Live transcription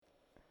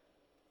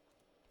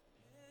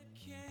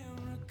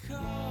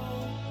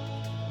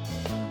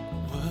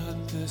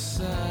other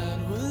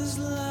side was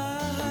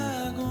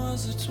like,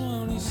 was a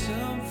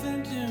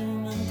 20-something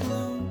doom and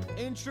gloom.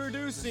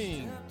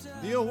 Introducing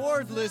the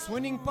award-list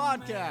winning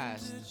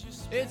podcast.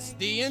 It's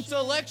the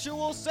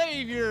Intellectual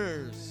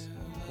Saviors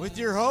with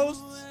your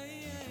hosts,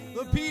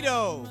 the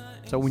Pedo.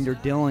 So when you're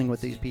dealing with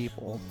these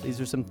people,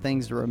 these are some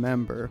things to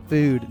remember.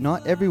 Food,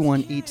 not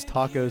everyone eats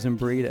tacos and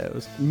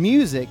burritos.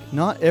 Music,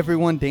 not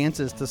everyone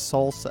dances to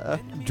salsa.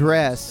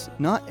 Dress,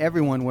 not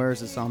everyone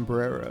wears a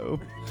sombrero.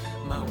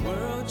 My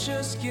world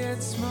just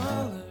gets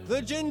smaller.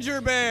 The Ginger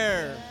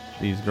Bear.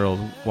 These girls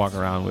walk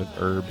around with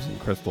herbs and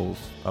crystals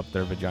up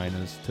their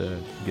vaginas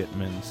to get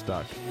men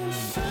stuck.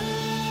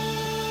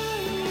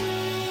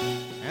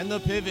 And the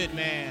Pivot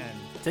Man.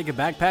 Take a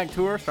backpack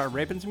tour, start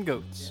raping some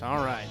goats.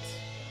 All right.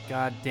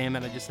 God damn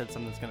it, I just said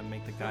something that's going to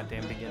make the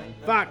goddamn beginning.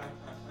 Fuck!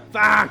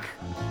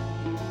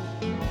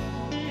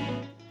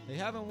 They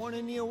haven't won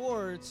any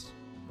awards,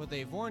 but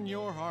they've won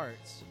your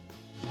hearts.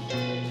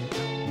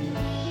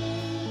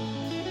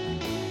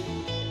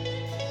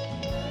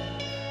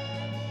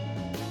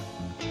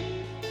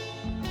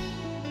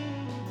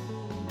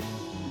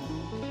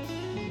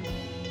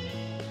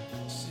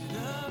 Sit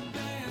up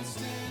and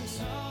stand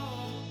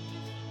tall.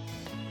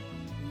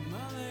 My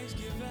legs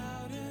give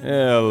out and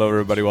Hello,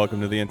 everybody.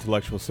 Welcome to the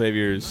Intellectual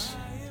Saviors.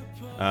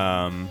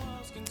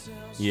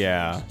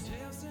 Yeah.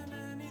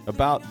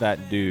 About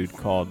that dude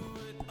called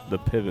the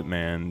Pivot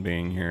Man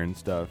being here and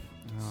stuff.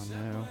 Oh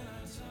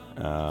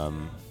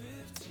no.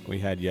 We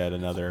had yet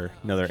another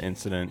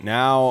incident.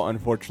 Now,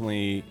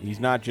 unfortunately, he's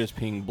not just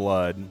peeing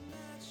blood.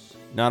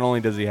 Not only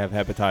does he have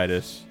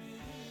hepatitis,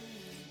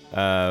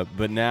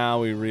 but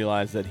now we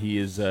realize that he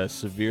is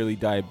severely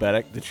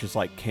diabetic. That just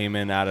like came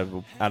in out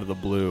of the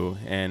blue,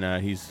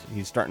 and he's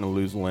starting to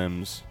lose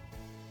limbs.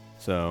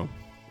 So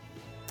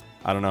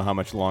I don't know how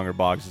much longer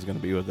Boggs is going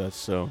to be with us.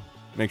 So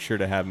make sure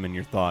to have him in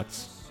your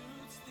thoughts.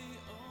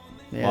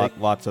 Yeah,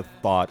 Lots of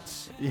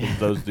thoughts. Yeah.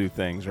 Those do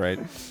things, right?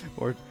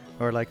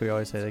 or like we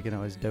always say, they can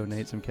always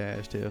donate some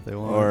cash too if they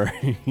want. Or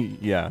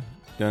yeah,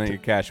 donate your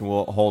cash and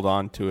we'll hold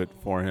on to it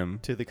for him.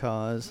 to the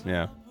cause.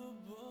 Yeah.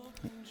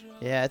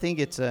 Yeah, I think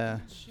it's I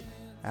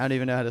don't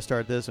even know how to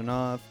start this one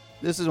off.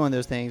 This is one of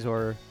those things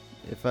where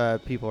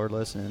if people are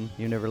listening,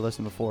 you've never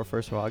listened before,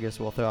 first of all, I guess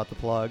we'll throw out the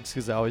plugs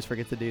because I always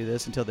forget to do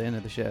this until the end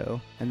of the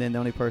show. And then the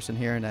only person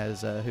hearing that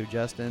is who,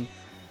 Justin?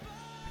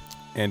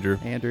 Andrew,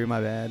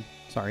 My bad.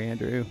 Sorry,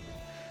 Andrew.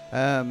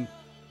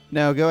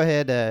 No, go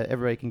ahead.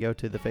 Everybody can go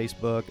to the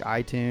Facebook,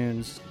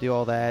 iTunes, do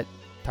all that.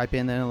 Type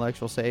in the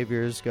Intellectual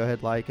Saviors. Go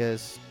ahead, like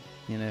us.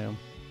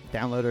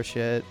 Download our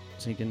shit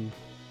so you can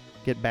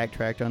get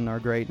backtracked on our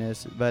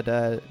greatness. But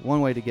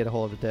one way to get a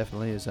hold of it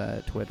definitely is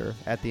Twitter,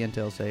 at the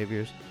Intel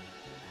Saviors.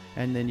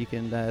 And then you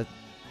can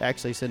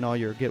actually send all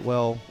your get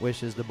well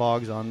wishes to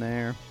Boggs on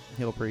there.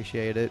 He'll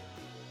appreciate it.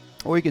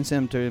 Or you can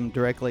send them to him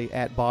directly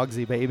at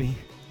Boggsy Baby.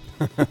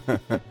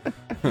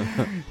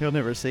 He'll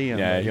never see him.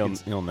 yeah, but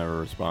he'll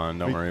never respond.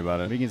 Don't worry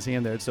about we it. can see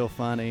him there. It's so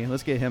funny.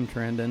 Let's get him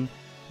trending.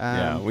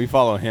 Yeah, we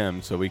follow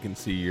him so we can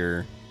see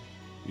your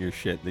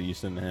shit that you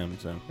send to him.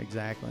 So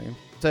Exactly.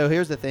 So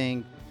here's the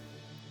thing.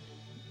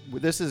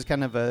 This is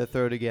kind of a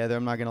throw together.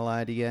 I'm not going to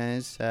lie to you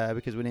guys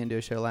because we didn't do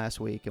a show last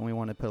week and we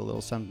want to put a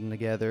little something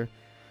together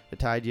to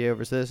tide you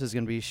over. So this is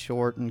going to be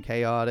short and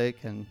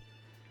chaotic and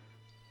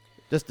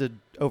just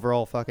an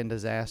overall fucking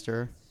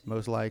disaster,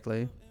 most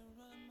likely.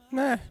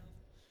 nah,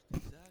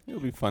 it'll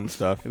be fun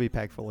stuff. It'll be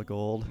packed full of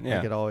gold, Yeah.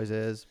 like it always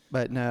is.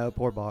 But no,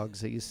 poor Boggs.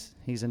 He's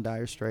in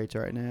dire straits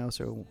right now.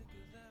 So,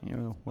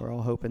 we're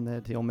all hoping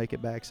that he'll make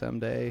it back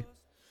someday.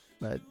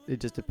 But it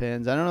just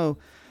depends. I don't know.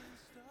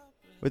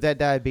 With that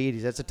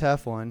diabetes, that's a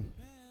tough one.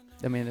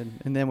 I mean,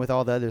 and then with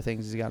all the other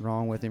things he's got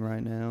wrong with him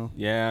right now.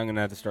 Yeah, I'm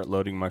gonna have to start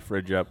loading my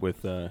fridge up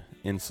with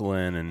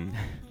insulin and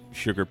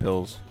sugar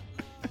pills.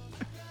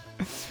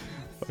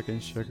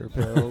 Fucking sugar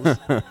pills.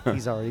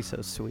 He's already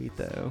so sweet,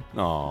 though.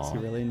 Does he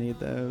Aw. really need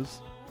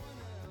those?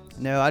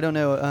 No, I don't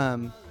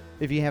know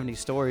if you have any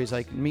stories.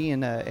 Like me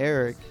and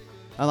Eric,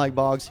 unlike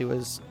Boggs, who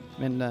was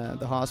in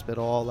the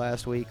hospital all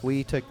last week,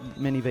 we took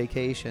many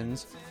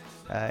vacations.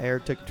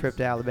 Eric took a trip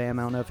to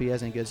Alabama. I don't know if he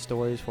has any good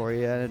stories for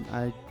you.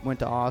 I went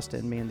to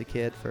Austin, me and the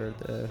kid, for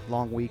the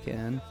long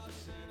weekend.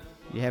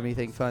 You have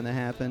anything fun that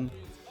happened?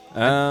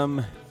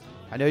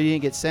 I know you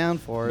didn't get sound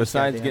for us.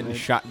 Besides goddammit. getting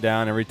shot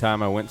down every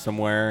time I went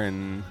somewhere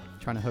and...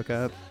 Trying to hook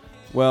up.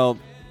 Well,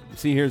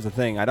 see, here's the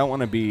thing. I don't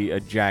want to be a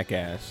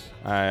jackass.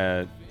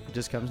 It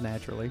just comes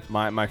naturally.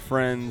 My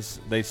friends,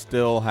 they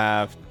still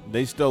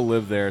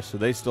live there, so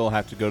they still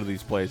have to go to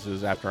these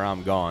places after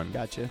I'm gone.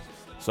 Gotcha.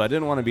 So I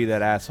didn't want to be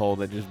that asshole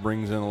that just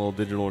brings in a little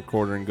digital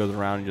recorder and goes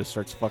around and just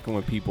starts fucking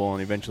with people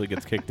and eventually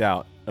gets kicked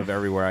out of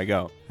everywhere I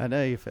go. I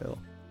know you feel.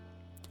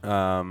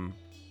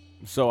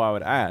 So I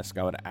would ask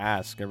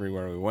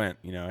everywhere we went,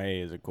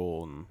 hey, is it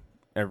cool? And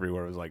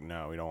everywhere was like,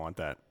 no, we don't want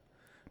that.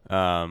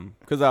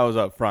 Because I was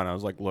up front. I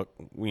was like, look,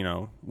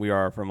 we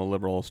are from a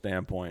liberal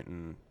standpoint,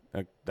 and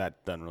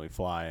that doesn't really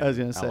fly in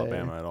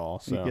Alabama at all.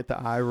 So you get the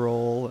eye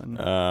roll. And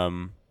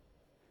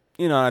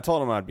I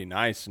told him I'd be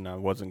nice and I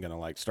wasn't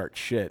going to, start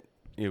shit.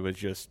 it was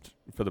just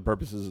for the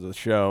purposes of the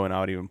show, and I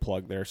would even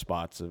plug their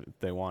spots if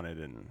they wanted.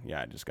 And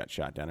yeah, I just got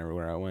shot down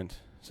everywhere I went.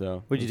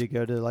 So Would you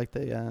go to like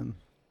the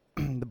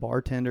the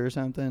bartender or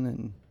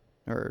something,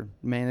 or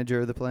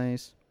manager of the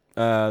place?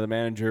 The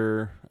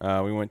manager,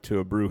 we went to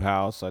a brew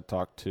house. I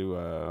talked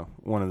to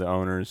one of the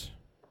owners.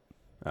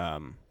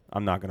 I'm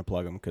not going to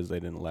plug them because they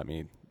didn't let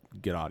me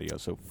get audio.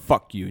 So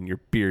fuck you and your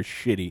beer's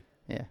shitty.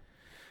 Yeah.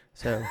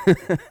 So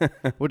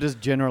we'll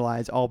just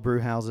generalize all brew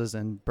houses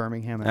in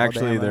Birmingham,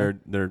 Actually, Alabama.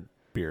 their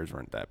beers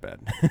weren't that bad.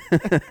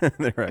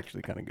 They were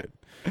actually kind of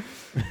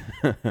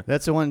good.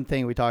 That's the one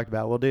thing we talked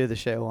about. We'll do the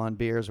show on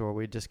beers where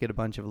we just get a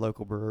bunch of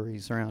local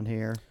breweries around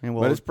here, and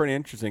But it's pretty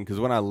interesting because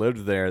when I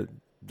lived there,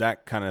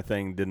 that kind of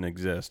thing didn't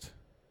exist.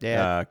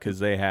 Yeah. Because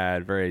they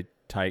had very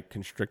tight,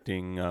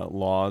 constricting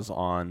laws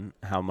on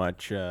how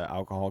much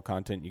alcohol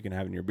content you can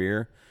have in your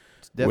beer.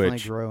 It's definitely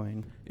which,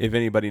 growing. If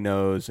anybody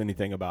knows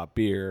anything about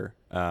beer,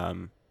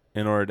 in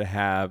order to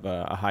have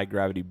a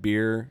high-gravity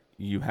beer,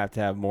 you have to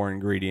have more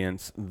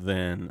ingredients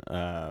than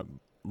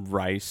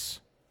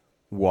rice,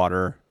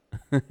 water,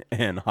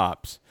 and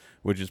hops,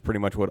 which is pretty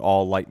much what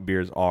all light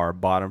beers are,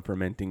 bottom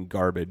fermenting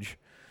garbage.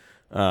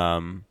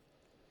 And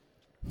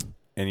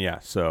yeah,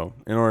 so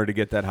in order to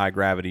get that high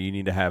gravity, you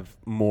need to have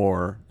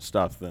more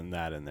stuff than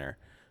that in there.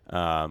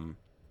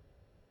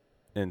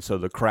 And so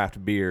the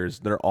craft beers,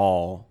 they're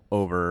all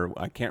over.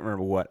 I can't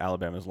remember what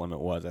Alabama's limit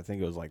was. I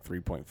think it was like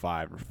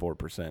 3.5 or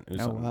 4%.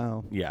 Oh,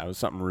 wow. Yeah, it was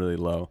something really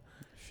low.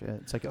 Shit.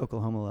 It's like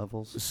Oklahoma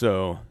levels.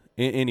 So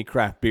any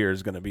craft beer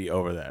is going to be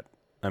over that.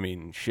 I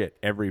mean, shit,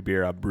 every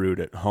beer I brewed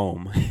at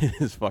home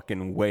is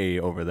fucking way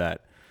over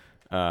that.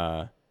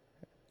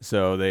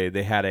 So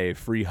they had a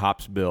free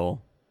hops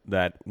bill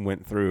that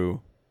went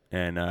through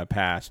and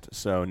passed.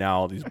 So now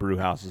all these brew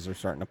houses are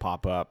starting to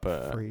pop up.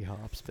 Free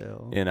hops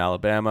bill. In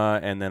Alabama.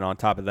 And then on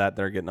top of that,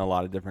 they're getting a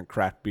lot of different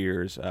craft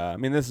beers. I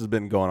mean, this has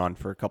been going on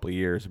for a couple of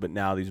years, but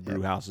now these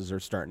brew houses are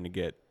starting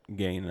to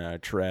gain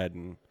tread,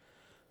 and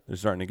they're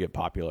starting to get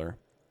popular,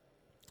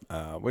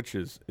 which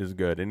is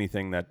good.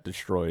 Anything that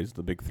destroys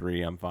the big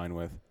three, I'm fine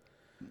with.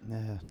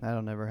 Yeah,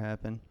 that'll never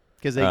happen.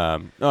 Cause they,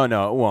 oh,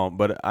 no, it won't.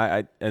 But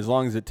I as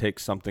long as it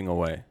takes something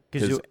away.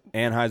 Because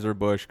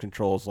Anheuser-Busch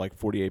controls like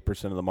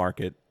 48% of the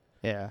market.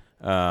 Yeah.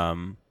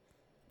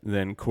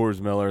 Then Coors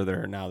Miller,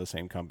 they're now the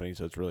same company,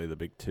 so it's really the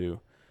big two.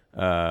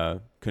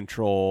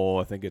 Control,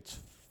 I think it's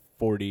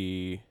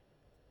 40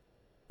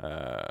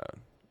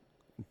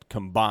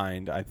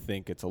 combined. I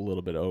think it's a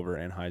little bit over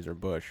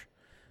Anheuser-Busch.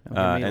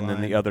 And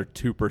then the other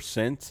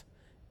 2%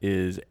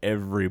 is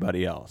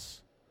everybody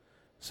else.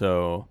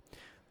 So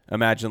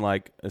imagine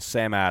like a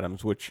Sam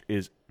Adams, which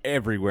is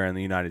everywhere in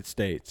the United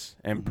States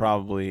and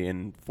probably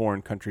in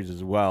foreign countries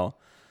as well.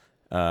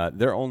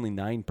 They're only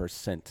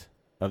 9%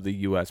 of the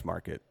U.S.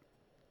 market.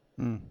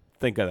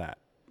 Think of that.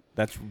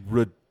 That's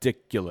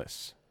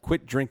ridiculous.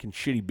 Quit drinking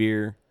shitty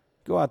beer.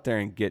 Go out there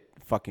and get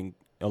fucking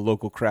a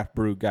local craft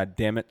brew. God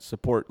damn it.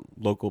 Support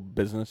local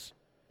business.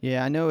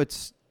 Yeah, I know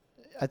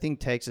I think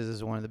Texas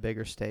is one of the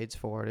bigger states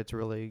for it. It's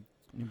really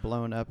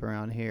blown up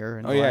around here.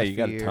 In the last you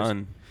got few a years.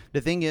 ton.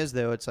 The thing is,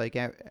 though, it's like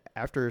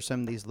after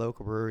some of these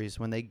local breweries,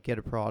 when they get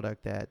a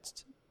product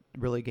that's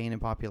really gaining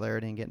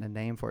popularity and getting a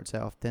name for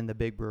itself, then the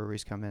big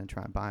breweries come in and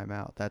try and buy them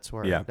out. That's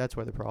where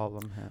the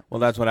problem happens. Well,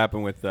 that's what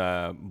happened with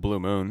Blue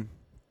Moon.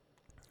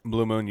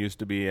 Blue Moon used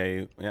to be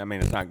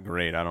it's not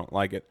great. I don't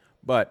like it.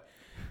 But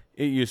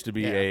it used to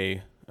be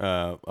a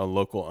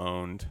local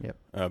owned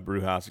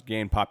brew house. It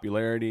gained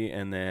popularity,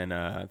 and then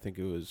I think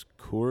it was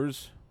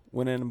Coors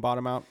went in and bought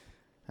them out.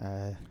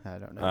 I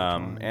don't know.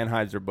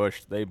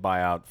 Anheuser-Busch, they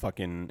buy out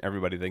fucking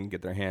everybody they can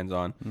get their hands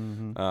on.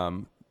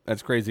 Mm-hmm.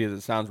 As crazy as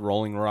it sounds,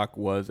 Rolling Rock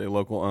was a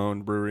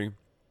local-owned brewery.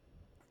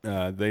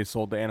 They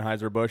sold to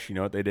Anheuser-Busch. You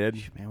know what they did?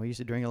 Man, we used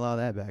to drink a lot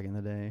of that back in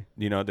the day.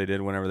 Do you know what they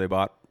did whenever they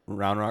bought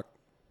Round Rock?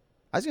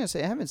 I was going to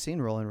say, I haven't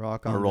seen Rolling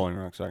Rock Or Rolling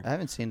Rock, sorry. I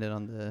haven't seen it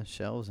on the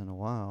shelves in a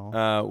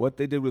while. What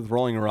they did with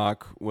Rolling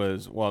Rock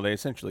was, they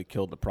essentially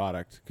killed the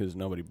product because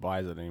nobody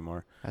buys it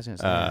anymore. I was going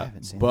to say, I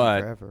haven't seen it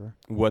forever.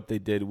 What they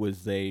did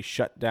was they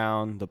shut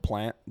down the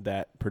plant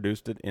that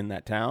produced it in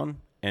that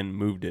town and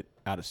moved it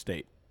out of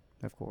state.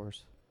 Of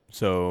course.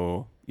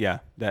 So, yeah,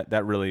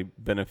 that really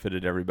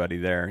benefited everybody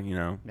there, you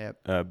know. Yep.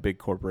 A big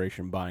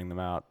corporation buying them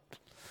out.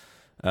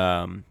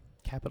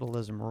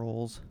 Capitalism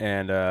rules.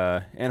 And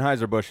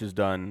Anheuser-Busch is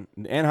done.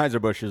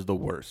 Anheuser-Busch is the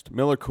worst.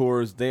 Miller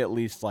Coors, they at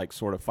least like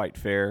sort of fight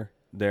fair.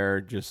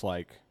 They're just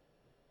like,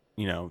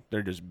 you know,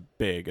 they're just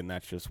big, and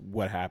that's just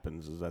what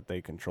happens is that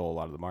they control a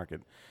lot of the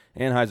market.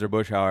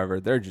 Anheuser-Busch, however,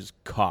 they're just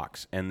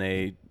cocks, and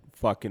they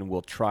fucking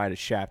will try to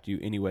shaft you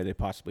any way they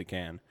possibly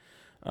can.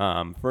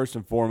 First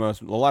and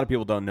foremost, a lot of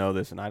people don't know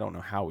this, and I don't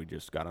know how we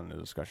just got on the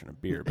discussion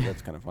of beer, but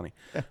that's kind of funny.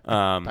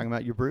 Talking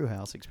about your brew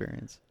house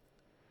experience.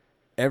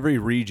 Every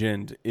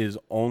region is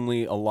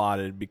only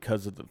allotted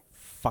because of the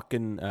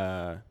fucking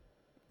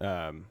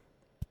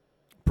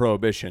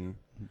prohibition.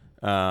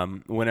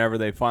 Whenever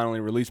they finally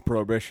released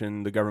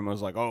prohibition, the government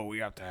was like, "Oh, we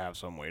have to have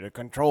some way to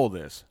control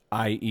this,"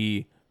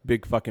 i.e.,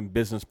 big fucking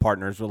business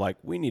partners were like,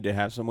 we need to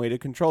have some way to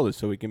control this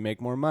so we can make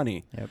more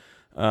money.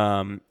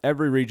 Yep.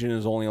 Every region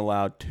is only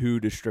allowed 2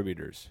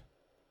 distributors.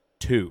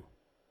 2.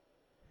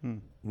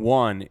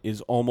 One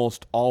is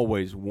almost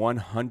always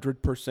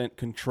 100%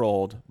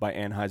 controlled by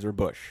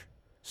Anheuser-Busch.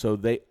 So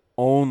they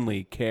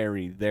only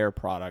carry their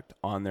product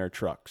on their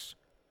trucks,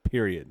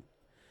 period.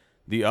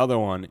 The other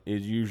one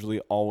is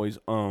usually always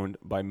owned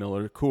by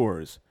Miller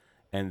Coors,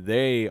 and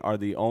they are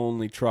the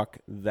only truck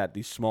that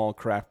the small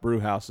craft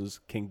brew houses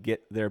can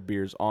get their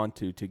beers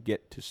onto to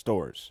get to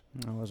stores.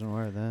 I wasn't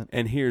aware of that.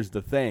 And here's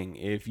the thing.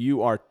 If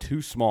you are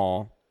too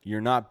small,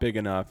 you're not big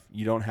enough,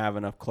 you don't have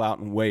enough clout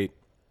and weight,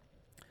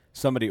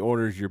 somebody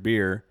orders your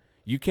beer,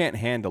 you can't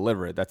hand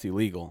deliver it. That's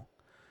illegal.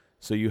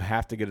 So you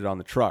have to get it on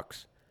the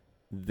trucks.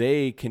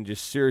 They can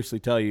just seriously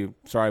tell you,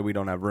 sorry, we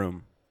don't have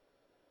room.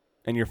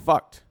 And you're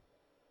fucked.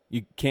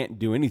 You can't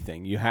do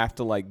anything. You have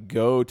to, like,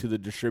 go to the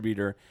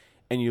distributor,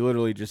 and you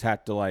literally just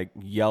have to, like,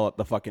 yell at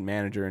the fucking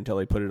manager until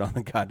they put it on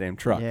the goddamn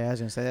truck. Yeah, I was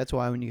going to say, that's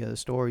why when you go to the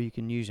store, you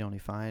can usually only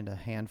find a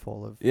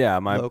handful of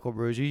local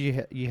brews.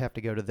 You have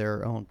to go to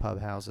their own pub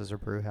houses or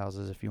brew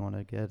houses if you want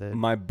to get it.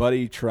 My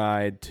buddy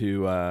tried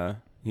to...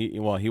 He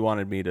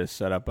wanted me to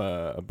set up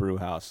a brew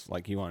house.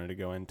 Like, he wanted to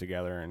go in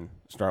together and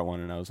start one.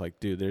 And I was like,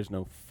 dude, there's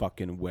no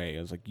fucking way.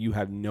 I was like, you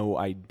have no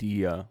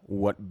idea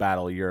what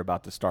battle you're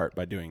about to start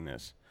by doing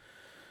this.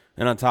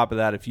 And on top of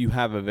that, if you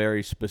have a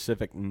very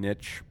specific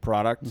niche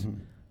product,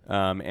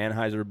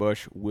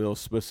 Anheuser-Busch will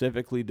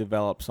specifically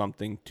develop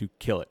something to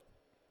kill it.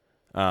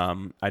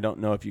 I don't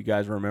know if you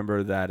guys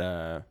remember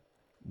that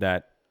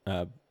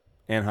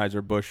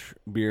Anheuser-Busch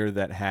beer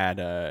that had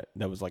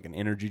that was like an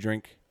energy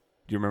drink.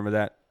 Do you remember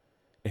that?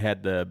 It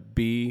had the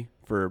B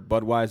for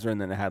Budweiser,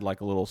 and then it had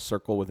like a little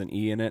circle with an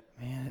E in it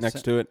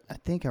next to it. I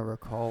think I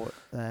recall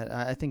that.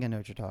 I think I know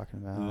what you're talking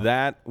about.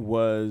 That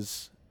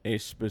was a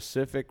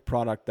specific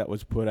product that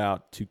was put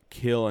out to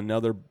kill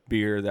another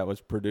beer that was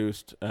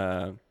produced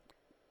by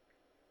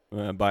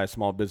a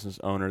small business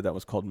owner that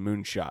was called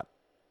Moonshot.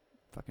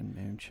 Fucking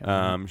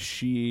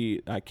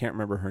Moonshot. I can't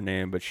remember her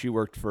name, but she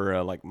worked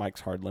for like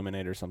Mike's Hard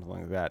Lemonade or something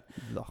like that.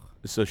 Ugh.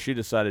 So she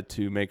decided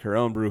to make her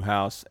own brew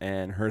house,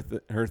 and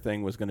her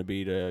thing was going to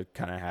be to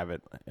kind of have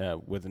it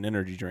with an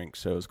energy drink.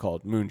 So it was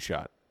called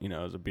Moonshot. You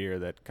know, it was a beer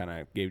that kind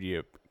of gave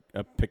you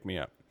a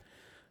pick-me-up.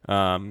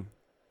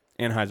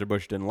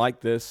 Anheuser-Busch didn't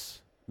like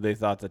this. They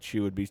thought that she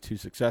would be too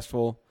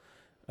successful.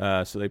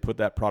 So they put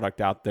that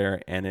product out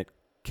there, and it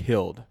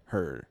killed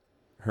her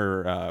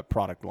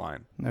product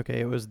line. Okay,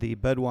 it was the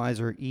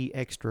Budweiser E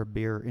Extra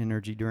Beer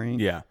energy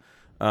drink. Yeah.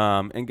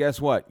 And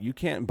guess what? You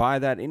can't buy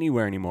that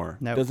anywhere anymore.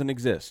 Nope. It doesn't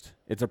exist.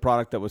 It's a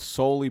product that was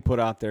solely put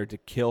out there to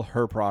kill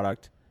her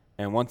product.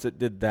 And once it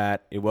did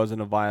that, it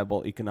wasn't a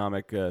viable,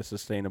 economic,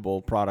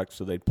 sustainable product,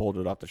 so they pulled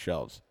it off the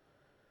shelves.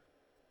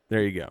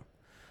 There you go.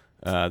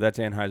 That's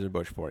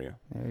Anheuser-Busch for you.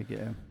 There you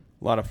go.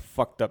 A lot of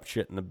fucked up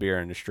shit in the beer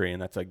industry,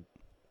 and that's a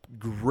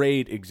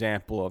great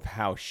example of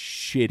how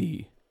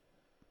shitty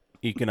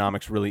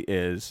economics really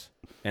is,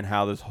 and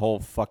how this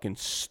whole fucking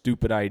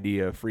stupid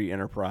idea of free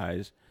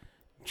enterprise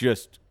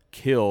just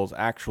kills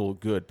actual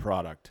good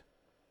product.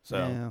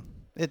 So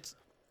it's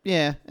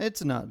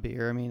not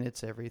beer. I mean,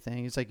 it's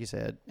everything. It's like you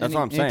said. That's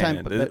what I'm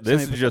saying.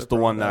 This is just the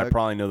one that I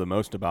probably know the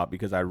most about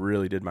because I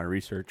really did my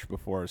research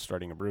before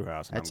starting a brew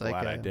house, and I'm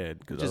glad I did,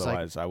 because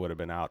otherwise I would have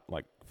been out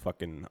like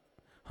fucking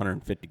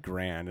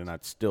 $150,000 and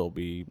I'd still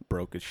be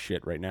broke as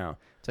shit right now.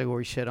 It's like where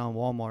we shit on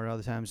Walmart all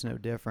the time. It's no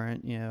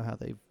different. You know how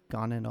they've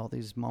gone into all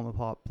these mom and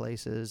pop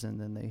places and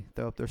then they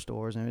throw up their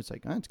stores, and it's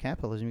like, oh, it's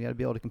capitalism. You got to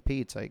be able to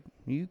compete. It's like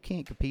you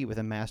can't compete with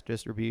a mass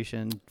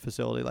distribution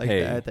facility like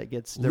that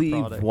gets their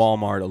products. Leave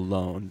Walmart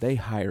alone. They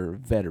hire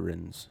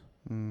veterans.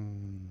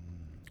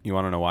 You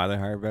want to know why they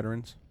hire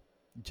veterans?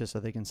 Just so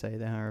they can say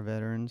they hire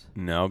veterans?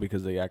 No,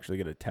 because they actually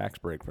get a tax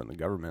break from the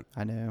government.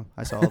 I know.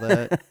 I saw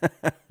that.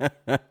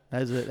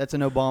 That's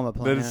an Obama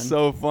plan. That is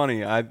so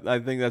funny. I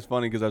think that's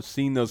funny because I've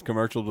seen those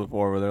commercials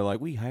before where they're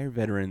like, we hire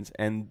veterans.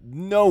 And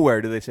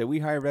nowhere do they say we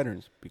hire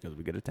veterans because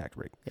we get a tax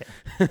break.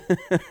 Yeah.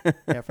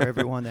 Yeah, for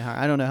everyone they hire.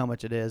 I don't know how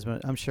much it is,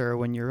 but I'm sure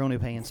when you're only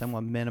paying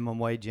someone minimum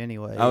wage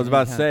anyway. I was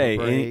about to say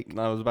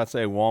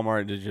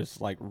Walmart is just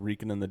like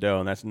reeking in the dough.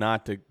 And that's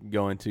not to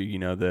go into, you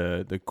know,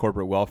 the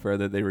corporate welfare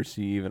that they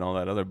receive and all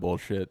that other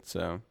bullshit.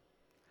 So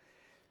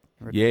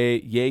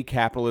yay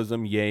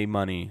capitalism, yay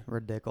money.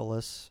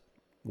 Ridiculous.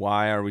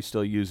 Why are we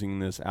still using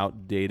this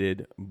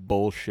outdated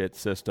bullshit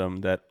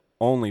system that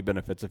only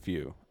benefits a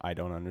few? I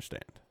don't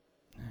understand.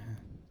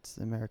 It's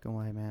the American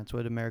way, man. It's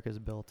what America's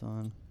built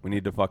on. We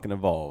need to fucking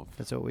evolve.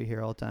 That's what we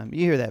hear all the time.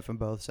 You hear that from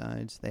both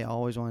sides. They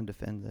always want to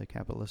defend the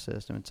capitalist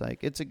system. It's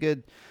like, it's a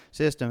good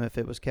system if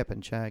it was kept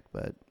in check,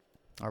 but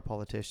our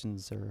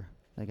politicians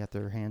they got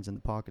their hands in the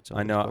pockets.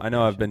 I know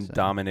I've been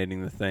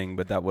dominating the thing,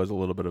 but that was a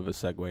little bit of a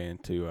segue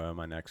into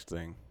my next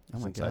thing. Oh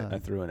my since God. I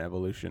threw in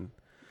evolution.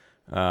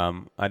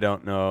 I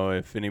don't know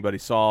if anybody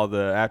saw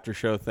the after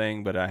show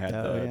thing, but I had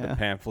the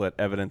pamphlet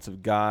Evidence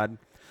of God.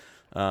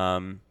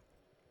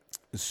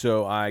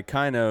 So I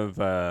kind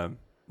of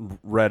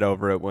read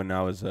over it when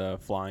I was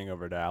flying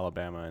over to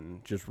Alabama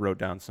and just wrote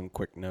down some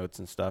quick notes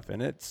and stuff.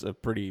 And it's a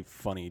pretty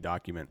funny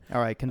document.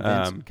 All right,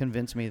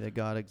 convince me that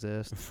God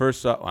exists.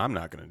 First up, I'm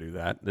not going to do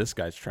that. This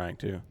guy's trying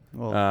to.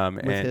 Well,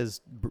 with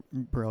his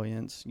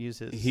brilliance, use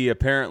his. He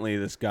apparently,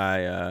 this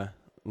guy,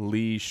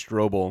 Lee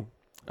Strobel,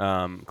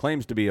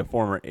 claims to be a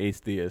former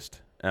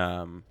atheist.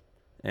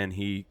 And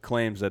he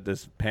claims that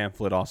this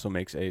pamphlet also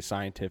makes a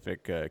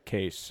scientific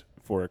case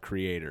for a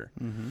creator.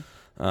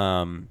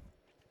 Mm-hmm.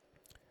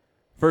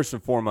 First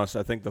and foremost,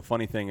 I think the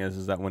funny thing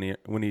is that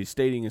when he's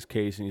stating his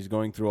case and he's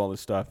going through all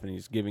this stuff and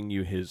he's giving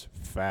you his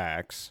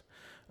facts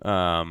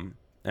and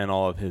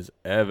all of his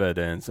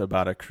evidence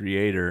about a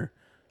creator,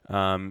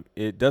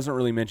 it doesn't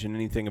really mention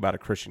anything about a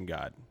Christian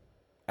God.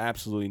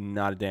 Absolutely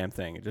not a damn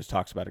thing. It just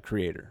talks about a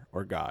creator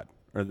or God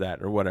or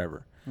that or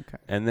whatever. Okay.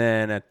 And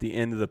then at the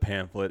end of the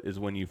pamphlet is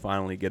when you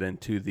finally get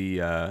into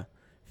the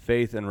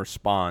faith and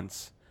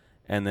response,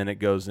 and then it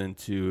goes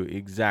into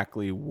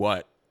exactly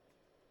what,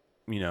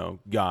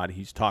 God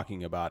he's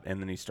talking about,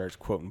 and then he starts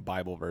quoting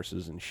Bible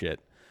verses and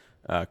shit,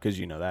 because,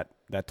 that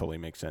totally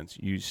makes sense.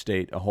 You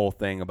state a whole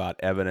thing about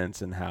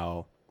evidence and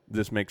how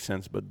this makes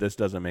sense, but this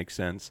doesn't make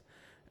sense,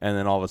 and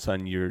then all of a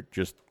sudden you're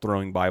just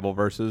throwing Bible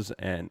verses,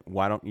 and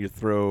why don't you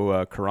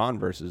throw Quran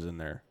verses in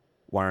there?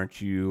 Why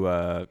aren't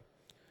you...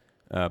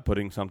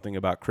 putting something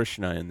about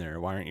Krishna in there?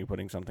 Why aren't you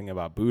putting something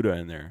about Buddha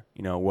in there?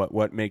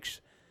 What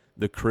makes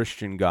the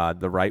Christian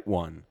God the right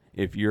one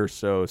if you're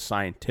so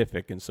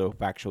scientific and so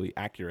factually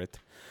accurate?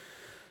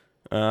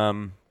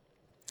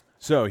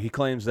 So he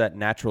claims that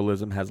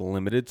naturalism has a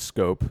limited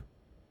scope,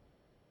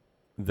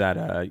 that,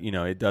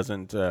 it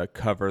doesn't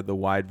cover the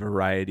wide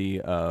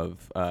variety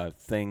of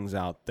things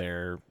out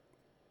there.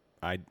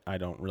 I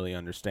don't really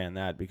understand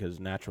that, because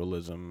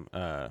naturalism,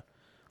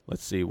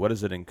 let's see, what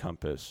does it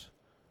encompass?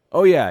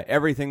 Oh, yeah,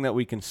 everything that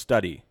we can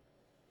study.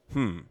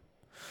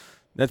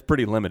 That's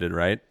pretty limited,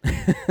 right?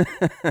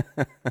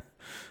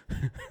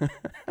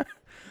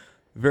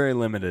 Very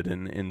limited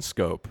in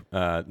scope.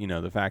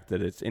 The fact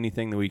that it's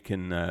anything that we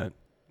can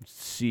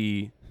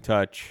see,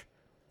 touch,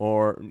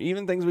 or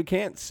even things we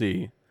can't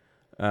see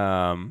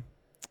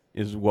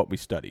is what we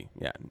study.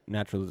 Yeah,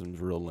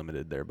 naturalism's real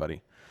limited there,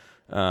 buddy.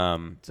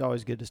 It's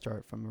always good to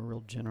start from a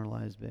real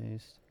generalized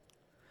base.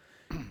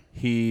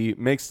 He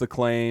makes the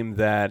claim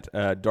that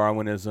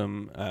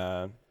Darwinism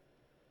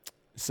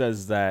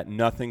says that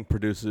nothing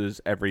produces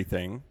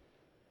everything.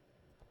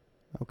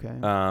 Okay.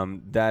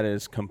 That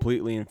is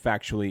completely and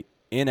factually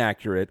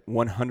inaccurate,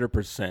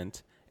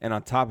 100%. And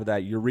on top of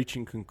that, you're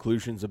reaching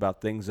conclusions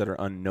about things that are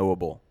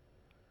unknowable.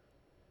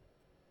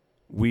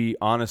 We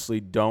honestly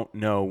don't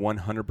know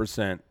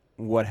 100%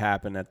 what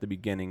happened at the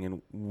beginning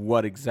and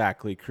what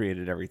exactly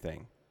created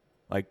everything.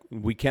 Like,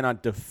 we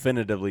cannot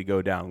definitively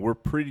go down. We're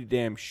pretty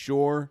damn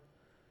sure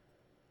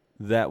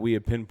that we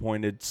have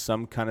pinpointed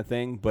some kind of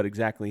thing, but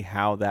exactly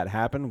how that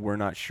happened, we're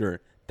not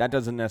sure. That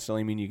doesn't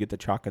necessarily mean you get to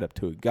chalk it up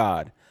to a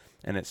God,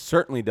 and it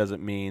certainly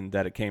doesn't mean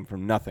that it came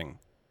from nothing.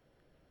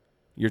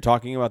 You're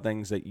talking about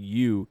things that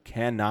you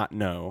cannot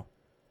know.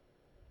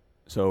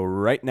 So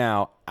right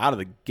now, out of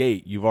the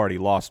gate, you've already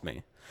lost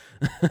me.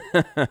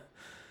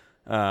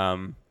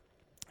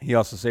 He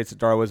also states that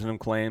Darwinism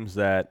claims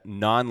that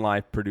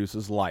non-life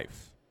produces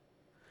life.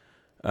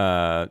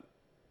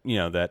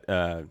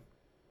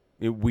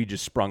 We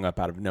just sprung up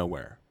out of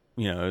nowhere.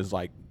 It was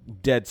like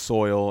dead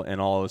soil, and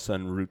all of a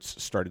sudden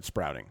roots started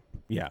sprouting.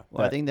 Yeah.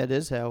 Well, I think that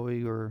is how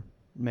we were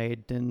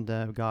made. Didn't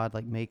God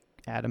make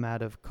Adam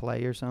out of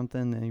clay or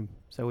something?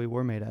 So we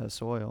were made out of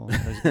soil.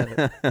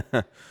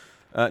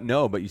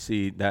 No, but you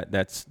see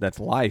that's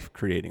life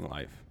creating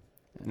life,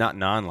 not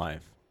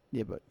non-life.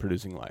 Yeah, but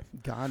producing life.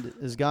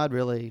 Is God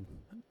really?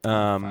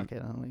 Fuck it, I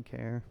don't really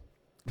care.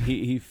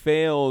 He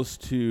fails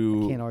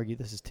to. I can't argue.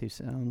 This is too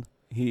sound.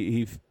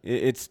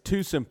 It's too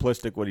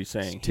simplistic what he's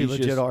saying. It's too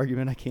legit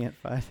argument. I can't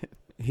fight it.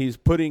 He's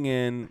putting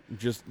in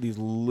just these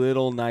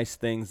little nice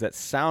things that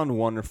sound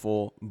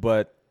wonderful,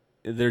 but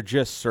they're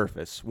just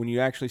surface. When you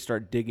actually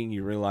start digging,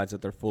 you realize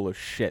that they're full of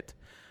shit.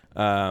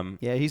 Yeah,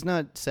 he's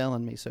not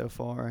selling me so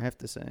far, I have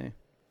to say.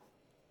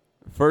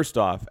 First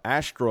off,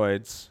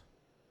 asteroids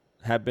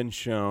have been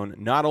shown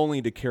not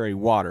only to carry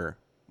water.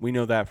 We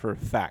know that for a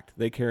fact.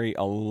 They carry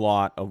a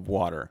lot of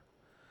water.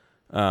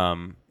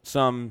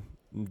 Some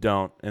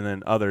don't, and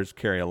then others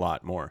carry a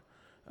lot more.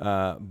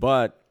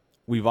 But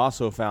we've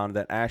also found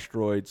that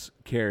asteroids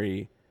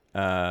carry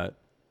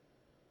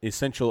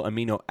essential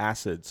amino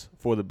acids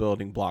for the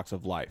building blocks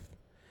of life.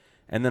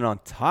 And then on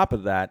top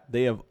of that,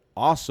 they have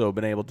also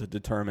been able to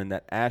determine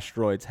that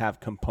asteroids have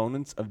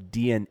components of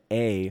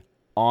DNA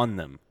on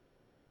them.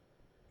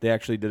 They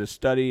actually did a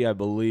study, I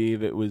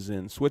believe it was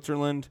in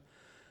Switzerland,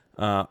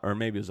 or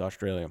maybe it was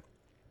Australia.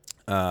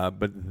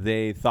 But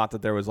they thought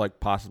that there was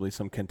possibly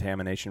some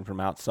contamination from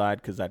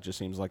outside, because that just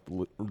seems like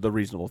the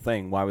reasonable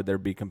thing. Why would there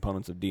be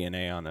components of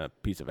DNA on a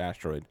piece of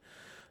asteroid?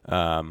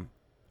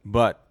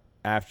 But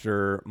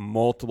after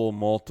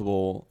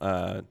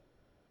multiple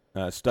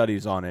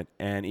studies on it,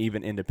 and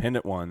even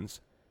independent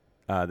ones,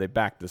 they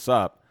backed this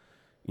up.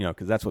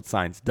 because that's what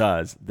science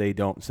does. They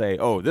don't say,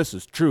 oh, this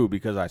is true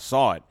because I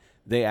saw it.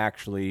 They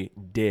actually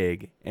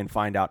dig and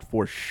find out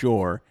for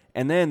sure.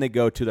 And then they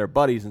go to their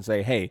buddies and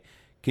say, hey,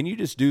 can you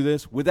just do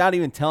this? Without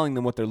even telling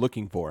them what they're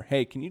looking for.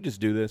 Hey, can you just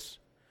do this?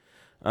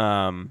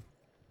 And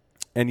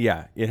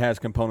yeah, it has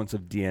components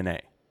of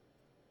DNA.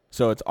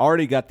 So it's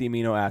already got the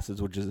amino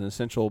acids, which is an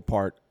essential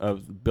part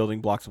of the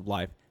building blocks of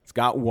life. It's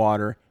got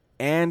water,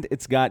 and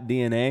it's got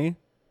DNA.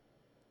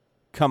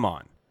 Come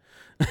on.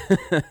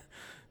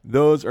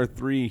 Those are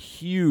three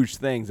huge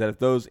things that if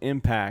those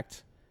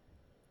impact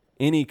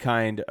any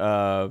kind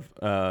of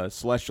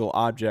celestial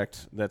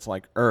object that's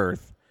like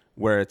Earth,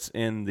 where it's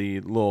in the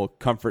little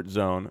comfort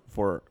zone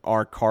for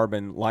our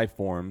carbon life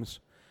forms,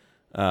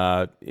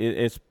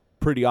 it's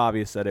pretty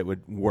obvious that it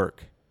would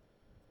work.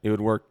 It would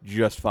work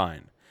just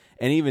fine.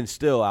 And even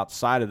still,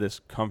 outside of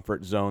this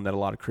comfort zone that a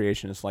lot of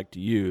creationists like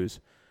to use,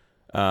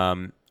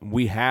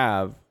 we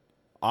have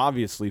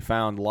obviously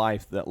found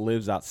life that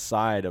lives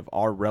outside of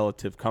our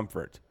relative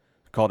comfort,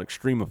 called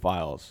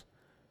extremophiles.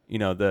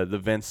 The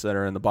vents that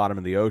are in the bottom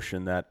of the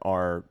ocean that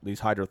are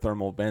these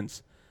hydrothermal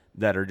vents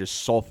that are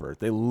just sulfur.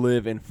 They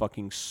live in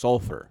fucking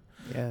sulfur.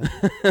 Yeah.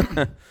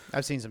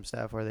 I've seen some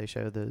stuff where they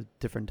show the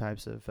different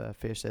types of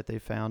fish that they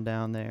found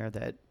down there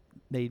that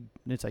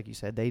it's like you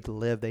said, they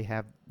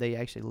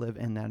actually live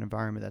in that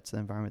environment. That's the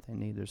environment they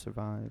need to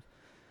survive.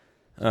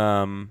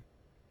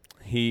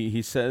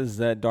 He says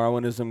that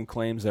Darwinism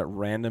claims that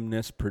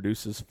randomness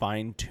produces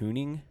fine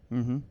tuning.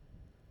 Mm-hmm.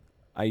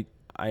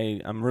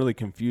 I'm really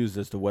confused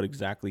as to what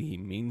exactly he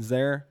means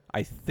there.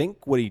 I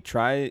think what he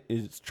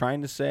is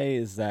trying to say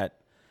is that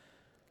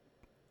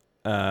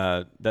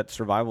that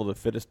survival of the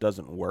fittest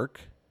doesn't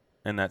work,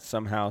 and that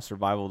somehow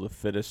survival of the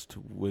fittest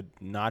would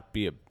not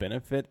be a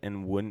benefit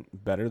and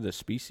wouldn't better the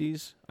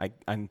species.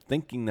 I'm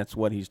thinking that's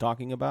what he's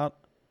talking about.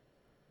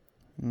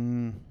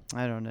 I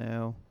don't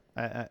know.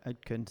 I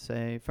couldn't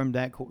say. From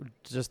that,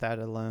 just that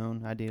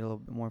alone, I need a little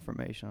bit more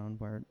information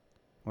on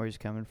where he's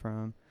coming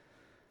from.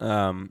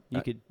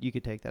 You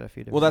could take that a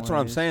few different ways. Well, that's what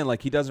I'm saying.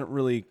 Like, he doesn't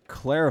really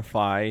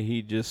clarify.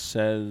 He just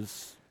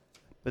says.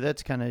 But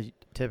that's kind of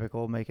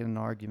typical, making an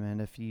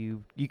argument. If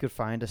you could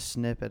find a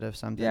snippet of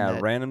something. Yeah,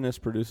 randomness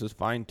produces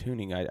fine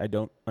tuning. I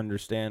don't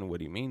understand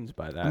what he means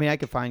by that. I mean, I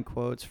could find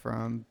quotes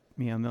from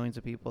millions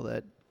of people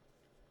that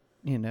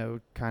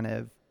kind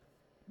of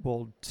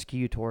will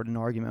skew toward an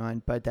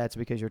argument, but that's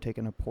because you're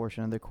taking a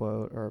portion of the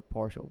quote or a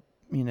partial.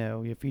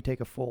 If you take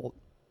a full,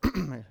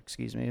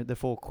 the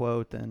full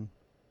quote, then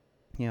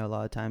a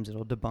lot of times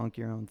it'll debunk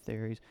your own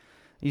theories.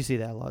 You see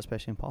that a lot,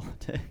 especially in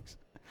politics.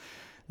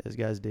 Those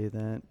guys do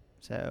that.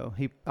 So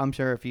I'm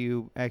sure if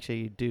you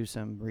actually do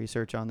some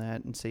research on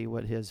that and see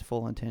what his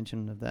full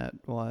intention of that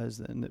was,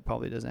 then it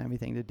probably doesn't have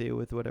anything to do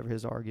with whatever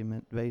his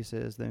argument base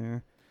is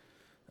there.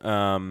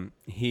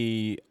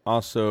 He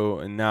also,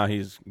 and now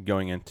he's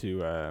going into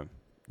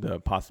the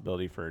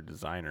possibility for a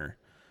designer,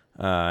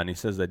 and he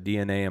says that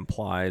DNA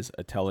implies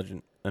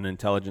an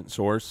intelligent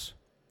source,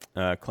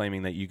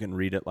 claiming that you can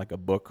read it like a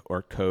book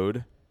or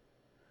code.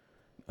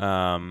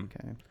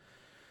 Okay.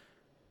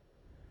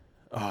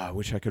 I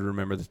wish I could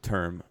remember the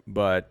term,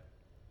 but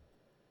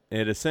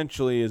it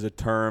essentially is a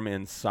term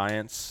in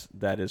science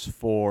that is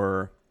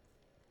for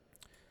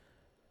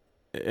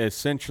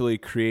essentially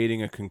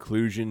creating a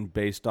conclusion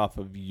based off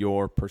of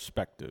your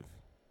perspective.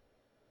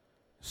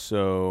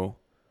 So,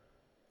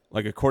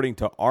 like, according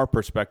to our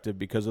perspective,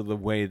 because of the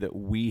way that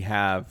we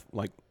have,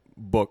 like,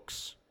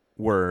 books,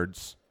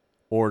 words,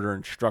 order,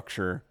 and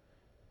structure,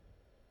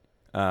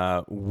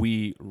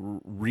 we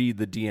read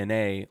the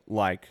DNA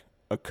like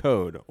a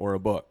code or a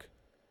book.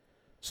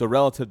 So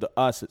relative to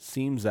us, it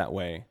seems that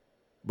way,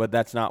 but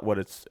that's not what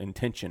its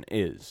intention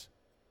is.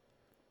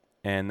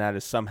 And that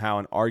is somehow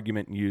an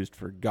argument used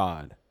for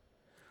God.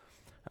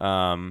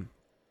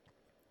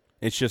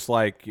 It's just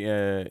like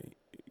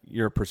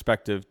your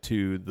perspective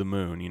to the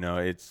moon.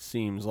 It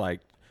seems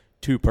like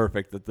too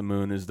perfect that the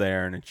moon is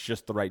there and it's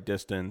just the right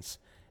distance.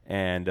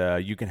 And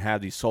you can have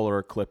these solar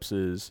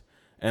eclipses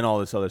and all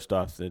this other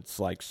stuff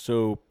that's like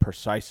so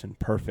precise and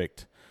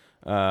perfect.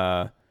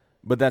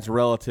 But that's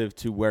relative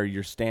to where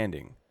you're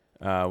standing.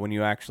 When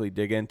you actually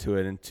dig into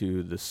it,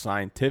 into the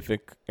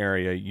scientific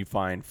area, you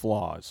find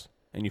flaws.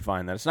 And you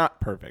find that it's not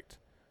perfect.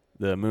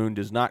 The moon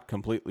does not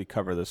completely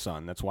cover the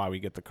sun. That's why we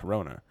get the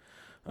corona.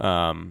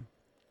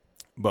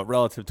 But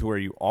relative to where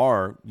you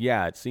are,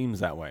 yeah, it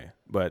seems that way.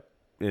 But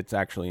it's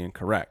actually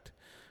incorrect.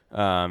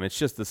 It's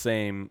just the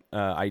same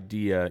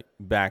idea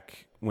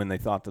back when they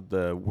thought that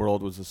the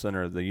world was the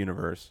center of the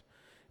universe.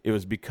 It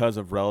was because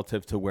of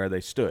relative to where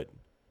they stood.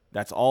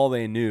 That's all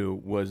they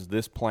knew was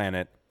this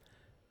planet,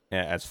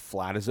 as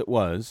flat as it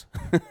was,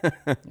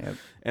 Yep.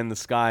 and the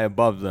sky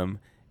above them.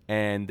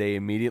 And they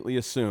immediately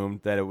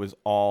assumed that it was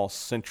all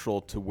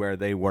central to where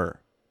they were.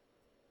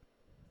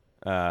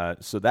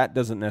 So that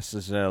doesn't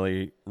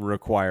necessarily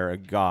require a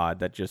God.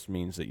 That just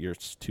means that you're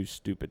too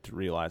stupid to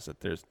realize that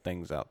there's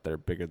things out there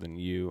bigger than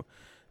you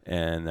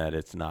and that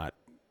it's not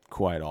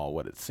quite all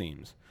what it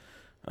seems.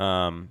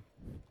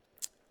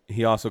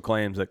 He also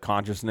claims that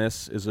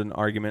consciousness is an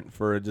argument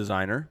for a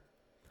designer.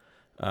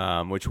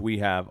 which we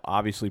have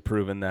obviously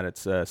proven that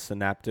it's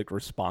synaptic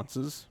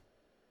responses,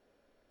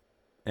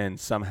 and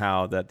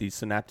somehow that these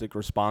synaptic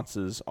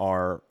responses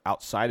are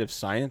outside of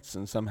science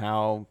and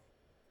somehow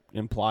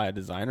imply a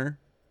designer.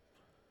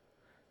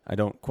 I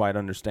don't quite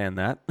understand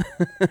that.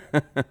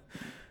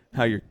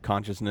 How your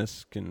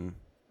consciousness can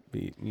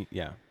be,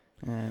 yeah.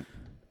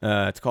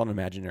 It's called an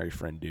imaginary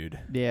friend, dude.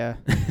 Yeah.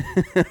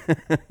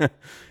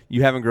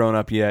 You haven't grown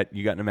up yet.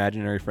 You got an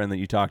imaginary friend that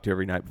you talk to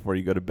every night before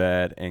you go to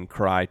bed and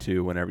cry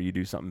to whenever you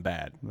do something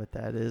bad. But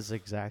that is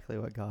exactly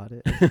what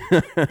God is.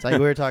 It's like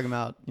we were talking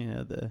about,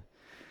 the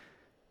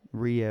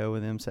Rio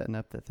and them setting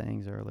up the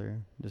things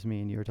earlier. Just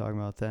me and you were talking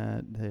about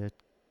that.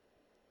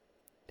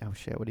 Oh,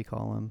 shit, what do you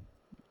call them?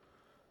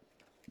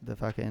 The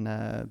fucking,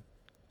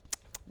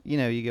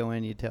 you go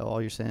in, you tell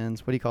all your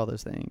sins. What do you call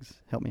those things?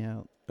 Help me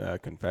out.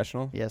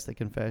 Confessional? Yes, the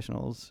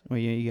confessionals.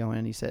 When you go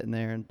in, you sit in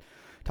there and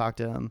talk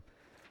to them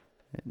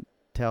and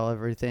tell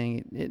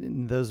everything.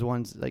 And those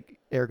ones, like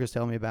Eric was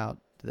telling me about,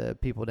 the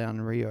people down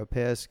in Rio are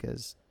pissed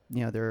because,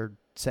 they're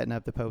setting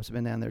up, the popes have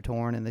been down there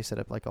touring, and they set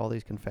up like all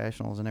these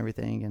confessionals and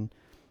everything. And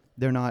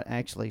they're not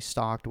actually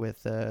stocked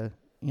with,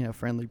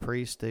 friendly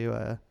priests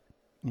to,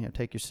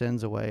 take your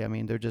sins away. I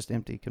mean, they're just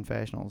empty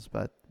confessionals,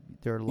 but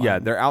they're lying. Yeah,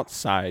 they're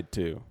outside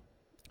too.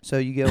 So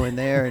you go in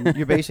there and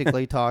you're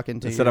basically talking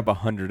to They set up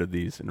 100 of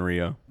these in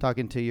Rio.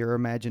 Talking to your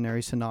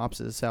imaginary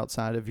synopsis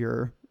outside of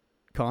your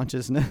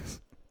consciousness,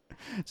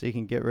 so you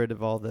can get rid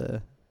of all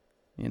the,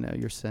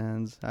 your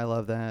sins. I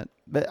love that.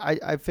 But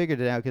I figured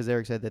it out because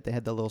Eric said that they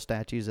had the little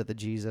statues of the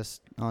Jesus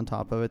on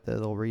top of it, the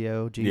little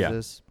Rio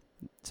Jesus.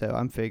 Yeah. So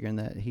I'm figuring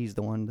that he's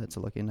the one that's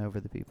looking over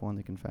the people in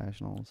the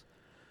confessionals.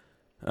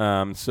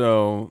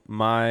 So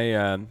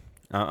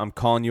I'm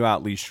calling you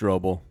out, Lee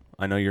Strobel.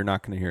 I know you're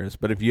not going to hear us,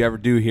 but if you ever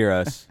do hear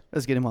us,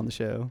 let's get him on the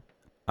show.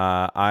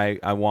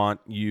 I want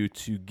you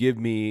to give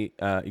me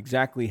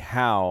exactly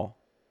how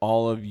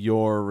all of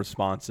your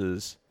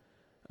responses,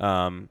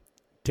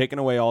 taking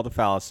away all the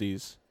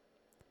fallacies,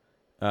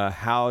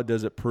 how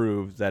does it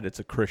prove that it's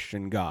a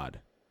Christian God?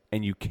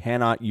 And you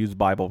cannot use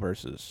Bible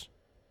verses.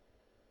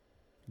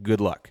 Good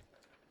luck.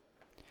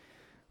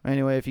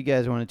 Anyway, if you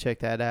guys want to check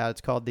that out, it's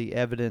called the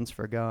Evidence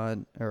for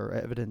God, or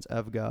Evidence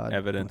of God.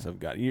 Evidence of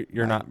God.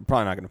 You're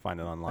probably not going to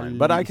find it online,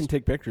 but I can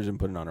take pictures and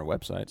put it on our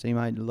website. So you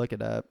might look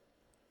it up.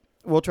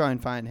 We'll try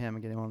and find him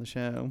and get him on the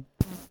show.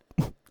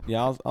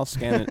 Yeah, I'll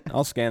scan it.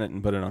 I'll scan it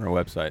and put it on our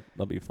website.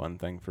 That'll be a fun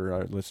thing for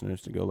our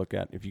listeners to go look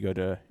at. If you go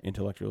to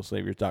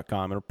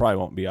intellectualsaviors.com, it probably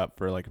won't be up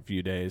for like a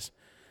few days.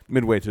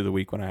 Midway through the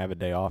week when I have a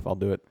day off, I'll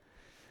do it.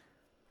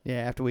 Yeah,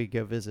 after we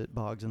go visit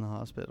Boggs in the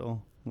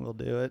hospital, we'll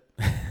do it.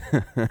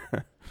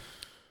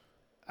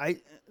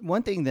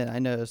 One thing that I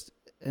noticed,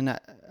 and I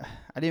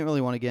didn't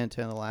really want to get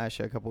into in the last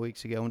show a couple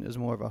weeks ago when it was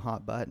more of a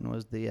hot button,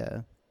 was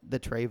the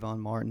Trayvon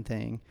Martin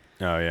thing.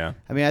 Oh, yeah.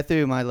 I mean, I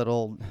threw my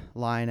little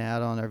line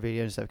out on our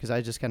video and stuff because I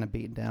was just kind of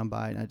beaten down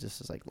by it, and I just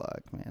was like,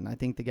 look, man, I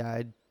think the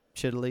guy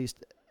should at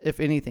least, if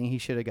anything, he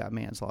should have got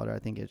manslaughter. I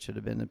think it should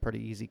have been a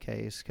pretty easy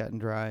case, cut and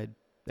dried.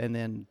 And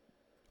then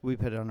we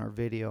put it on our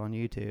video on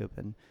YouTube,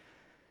 and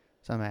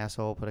some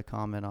asshole put a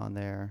comment on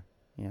there,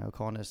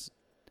 calling us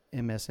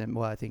MSM.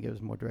 Well, I think it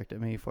was more directed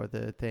at me for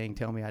the thing,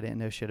 telling me I didn't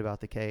know shit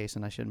about the case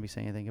and I shouldn't be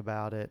saying anything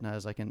about it. And I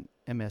was like an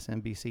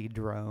MSNBC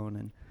drone,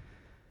 and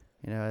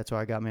that's where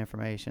I got my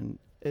information.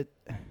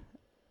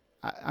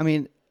 I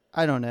mean,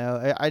 I don't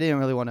know. I didn't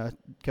really want to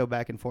go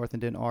back and forth and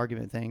do an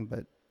argument thing,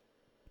 but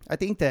I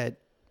think that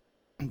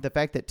the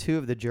fact that 2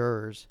 of the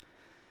jurors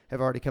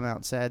have already come out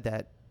and said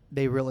that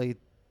they really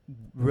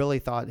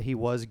thought he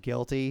was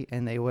guilty,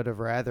 and they would have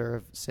rather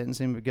have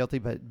sentenced him guilty,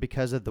 but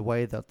because of the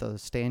way that the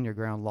stand your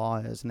ground law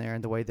is in there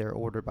and the way they're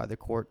ordered by the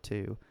court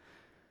to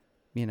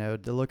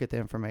look at the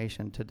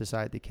information to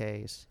decide the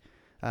case.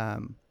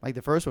 Like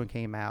the first one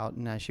came out,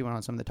 and she went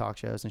on some of the talk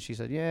shows, and she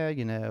said,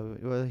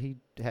 well, he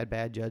had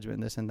bad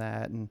judgment, this and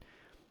that, and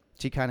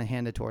she kind of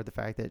handed toward the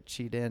fact that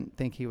she didn't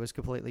think he was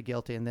completely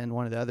guilty. And then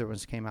one of the other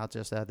ones came out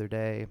just the other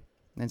day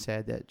and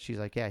said that she's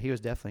like, yeah, he was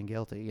definitely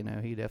guilty.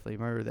 He definitely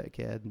murdered that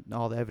kid. And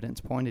all the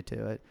evidence pointed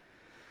to it.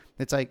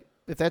 It's like,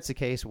 if that's the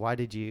case, why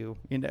did you,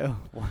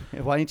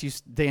 why didn't you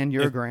stand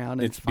your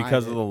ground? And it's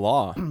because of the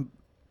law.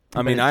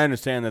 I mean, I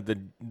understand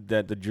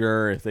that the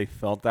juror, if they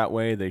felt that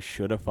way, they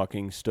should have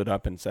fucking stood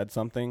up and said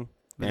something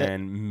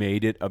and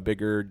made it a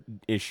bigger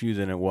issue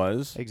than it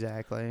was.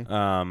 Exactly.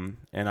 And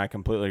I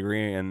completely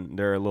agree. And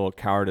they're a little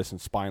cowardice and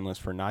spineless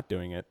for not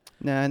doing it.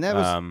 No, and that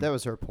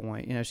was her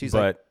point. She's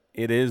but like,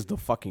 it is the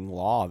fucking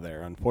law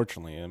there,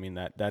 unfortunately. I mean,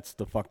 that's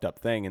the fucked up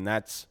thing, and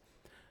that's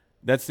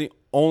the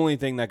only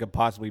thing that could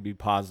possibly be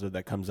positive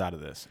that comes out of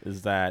this,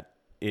 is that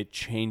it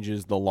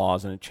changes the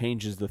laws and it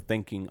changes the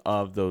thinking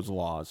of those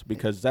laws,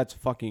 because that's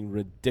fucking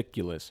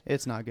ridiculous.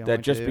 It's not going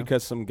that just to.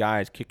 Because some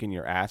guy is kicking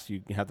your ass,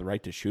 you have the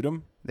right to shoot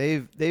him?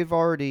 They've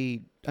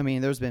already, I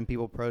mean, there's been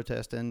people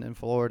protesting in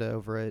Florida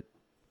over it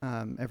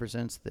ever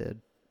since the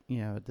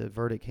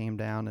verdict came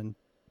down, and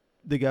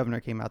the governor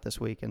came out this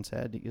week and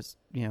said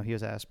he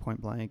was asked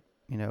point blank,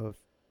 if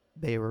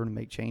they were to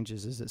make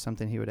changes, is it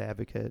something he would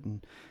advocate?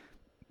 And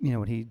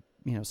when he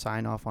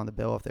sign off on the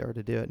bill if they were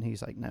to do it. And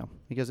he's like, no.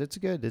 He goes, it's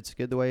good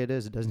the way it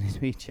is. It doesn't need to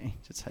be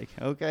changed. It's like,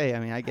 okay, I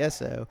mean, I guess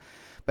so.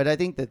 But I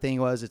think the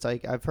thing was, it's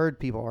like, I've heard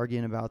people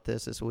arguing about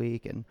this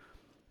week, and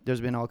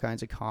there's been all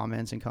kinds of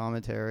comments and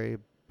commentary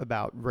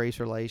about race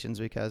relations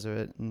because of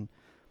it. And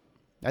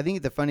I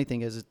think the funny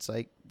thing is, it's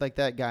like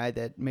that guy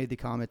that made the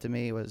comment to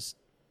me was,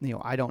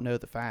 I don't know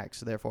the facts,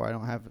 so therefore I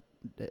don't have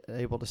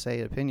able to say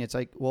an opinion. It's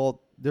like,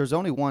 well, there's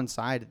only one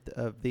side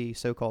of the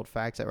so-called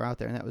facts that were out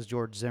there, and that was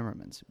George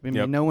Zimmerman's. I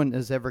mean, no one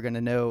is ever going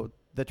to know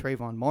the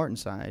Trayvon Martin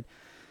side.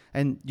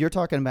 And you're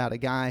talking about a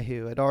guy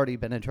who had already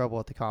been in trouble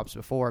with the cops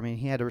before. I mean,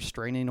 he had a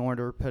restraining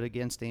order put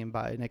against him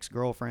by an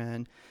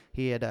ex-girlfriend.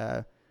 He had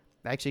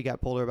actually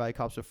got pulled over by the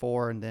cops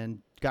before and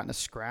then gotten a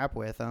scrap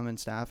with them and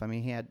stuff. I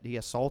mean, he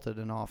assaulted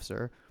an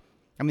officer.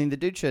 I mean, the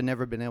dude should have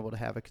never been able to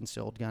have a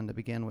concealed gun to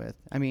begin with.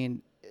 I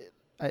mean,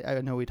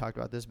 I know we talked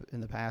about this in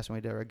the past when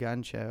we did our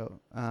gun show.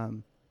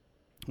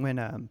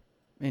 When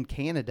in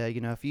Canada,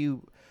 if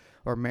you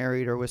are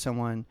married or with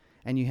someone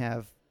and you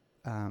have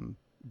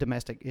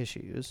domestic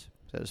issues,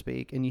 so to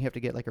speak, and you have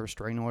to get like a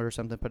restraining order or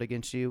something put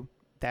against you,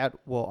 that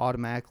will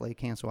automatically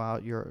cancel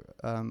out your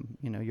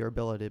your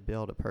ability to be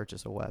able to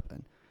purchase a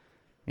weapon.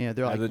 They're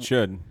As like, it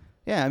should.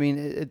 Yeah, I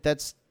mean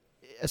that's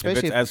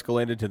especially if it's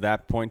escalated to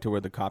that point to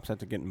where the cops have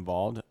to get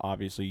involved.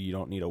 Obviously, you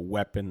don't need a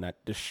weapon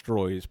that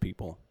destroys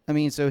people. I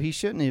mean, so he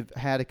shouldn't have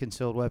had a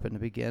concealed weapon to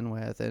begin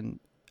with, and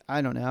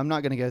I don't know. I'm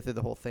not going to go through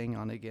the whole thing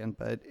on it again,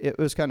 but it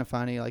was kind of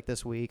funny. Like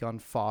this week on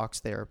Fox,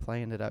 they were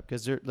playing it up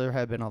because there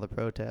had been all the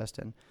protests,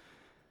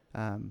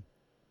 and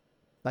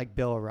like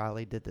Bill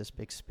O'Reilly did this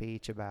big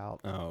speech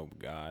about, oh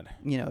God,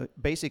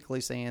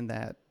 basically saying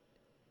that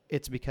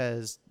it's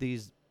because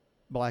these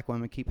black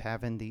women keep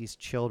having these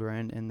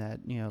children, and that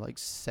like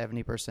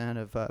 70%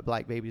 of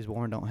black babies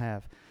born don't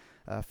have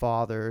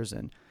fathers,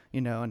 and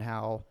and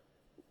how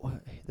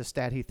the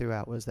stat he threw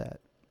out was that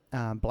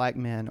black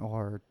men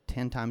are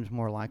 10 times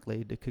more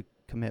likely to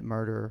commit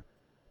murder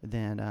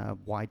than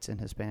whites and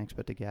Hispanics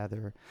put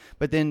together.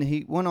 But then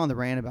he went on the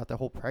rant about the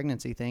whole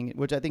pregnancy thing,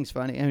 which I think is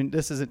funny. I mean,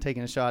 this isn't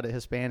taking a shot at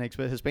Hispanics,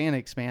 but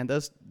Hispanics, man,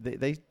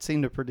 they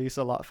seem to produce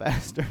a lot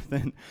faster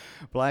than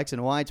blacks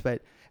and whites.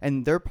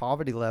 And their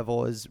poverty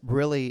level is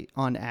really,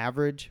 on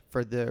average,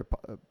 for their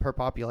per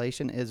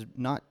population, is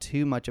not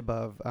too much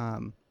above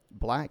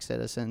black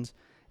citizens.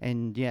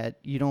 And yet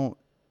you don't.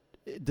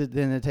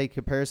 Then they take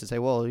comparison and say,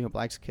 well,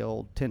 blacks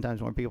kill 10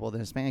 times more people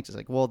than Hispanics. It's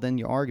like, well, then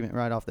your argument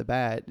right off the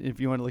bat, if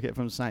you want to look at it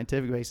from a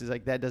scientific basis,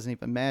 like that doesn't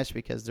even mesh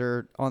because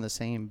they're on the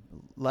same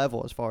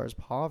level as far as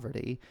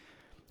poverty.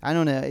 I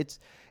don't know.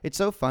 It's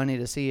so funny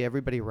to see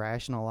everybody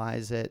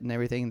rationalize it and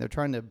everything. They're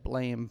trying to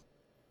blame,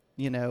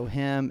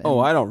 him.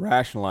 I don't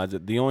rationalize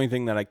it. The only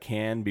thing that I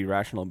can be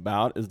rational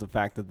about is the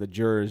fact that the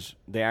jurors,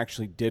 they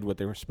actually did what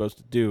they were supposed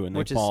to do, and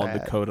they followed the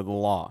code of the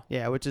law.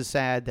 Yeah, which is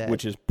sad.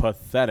 Which is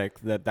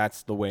pathetic that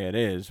that's the way it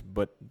is,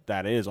 but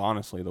that is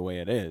honestly the way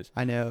it is.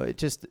 I know.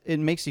 It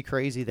makes you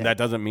crazy. That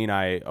doesn't mean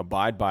I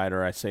abide by it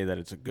or I say that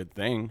it's a good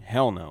thing.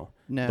 Hell no.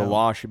 No. The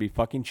law should be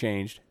fucking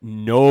changed.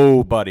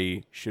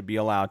 Nobody should be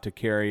allowed to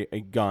carry a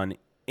gun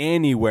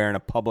anywhere in a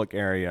public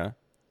area.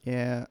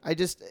 Yeah,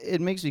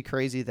 it makes me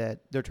crazy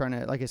that they're trying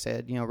to, like I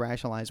said,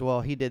 rationalize,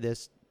 well, he did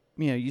this,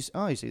 you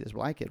see this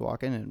black kid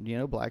walking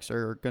and, blacks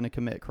are going to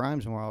commit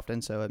crimes more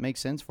often, so it makes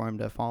sense for him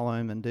to follow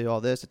him and do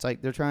all this. It's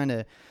like they're trying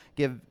to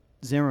give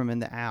Zimmerman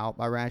the out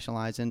by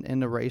rationalizing in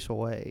the racial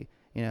way.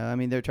 I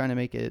mean, they're trying to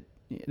make it,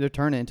 they're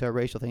turning it into a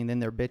racial thing, then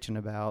they're bitching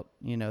about,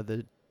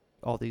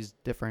 all these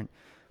different,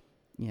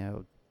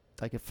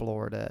 like in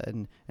Florida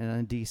and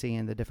in D.C.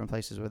 and the different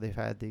places where they've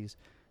had these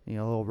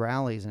little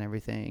rallies and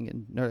everything,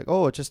 and they're like,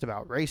 oh, it's just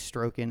about race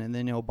stroking. And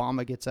then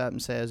Obama gets up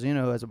and says,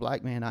 as a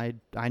black man,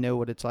 I know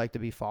what it's like to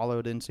be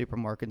followed in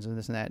supermarkets and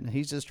this and that. And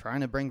he's just trying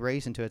to bring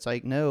race into it. It's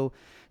like, no,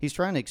 he's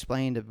trying to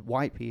explain to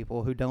white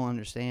people who don't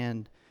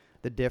understand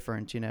the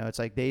difference. It's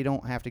like they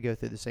don't have to go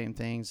through the same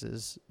things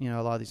as a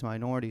lot of these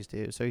minorities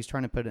do. So he's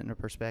trying to put it in a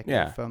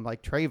perspective from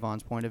like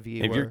Trayvon's point of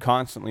view. If you're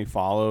constantly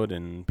followed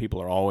and people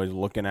are always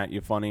looking at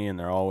you funny and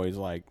they're always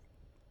like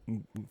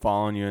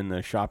following you in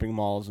the shopping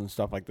malls and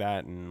stuff like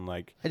that, and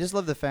like, I just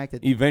love the fact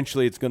that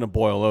eventually it's going to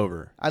boil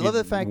over. I love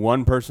the fact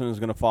one person is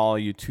going to follow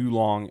you too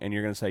long, and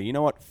you're going to say, you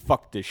know what,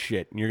 fuck this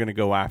shit, and you're going to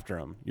go after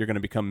them. You're going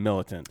to become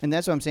militant. And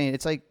that's what I'm saying.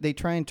 It's like they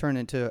try and turn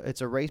into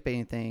it's a race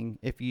baiting thing.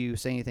 If you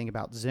say anything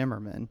about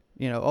Zimmerman,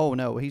 oh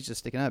no, he's just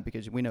sticking up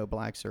because we know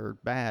blacks are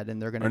bad and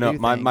they're going to do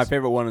things. My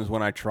favorite one is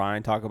when I try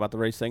and talk about the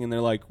race thing, and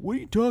they're like, what are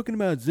you talking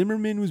about?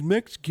 Zimmerman was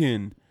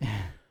Mexican.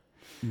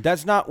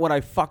 That's not what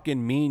I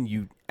fucking mean,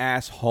 you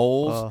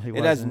assholes.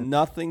 It has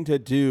nothing to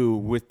do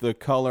with the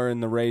color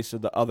and the race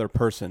of the other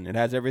person. It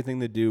has everything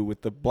to do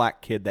with the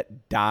black kid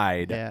that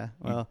died. Yeah,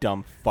 well, you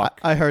dumb fuck.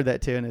 I heard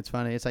that too, and it's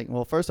funny. It's like,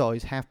 well, first of all,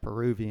 he's half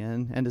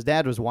Peruvian, and his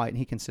dad was white, and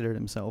he considered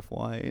himself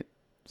white.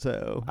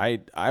 So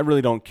I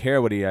really don't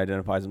care what he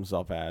identifies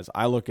himself as.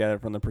 I look at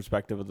it from the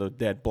perspective of the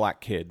dead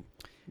black kid.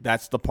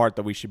 That's the part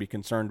that we should be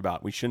concerned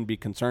about. We shouldn't be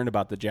concerned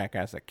about the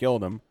jackass that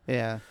killed him.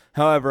 Yeah.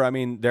 However, I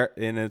mean,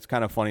 and it's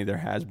kind of funny. There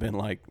has been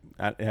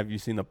have you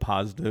seen the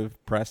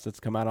positive press that's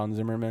come out on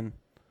Zimmerman?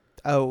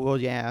 Oh, well,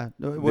 yeah.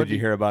 Did you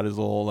hear about his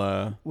little...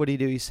 What did he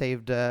do? He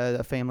saved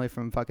a family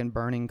from fucking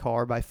burning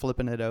car by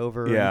flipping it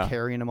over and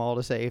carrying them all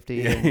to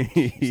safety. And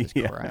Jesus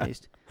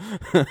Christ.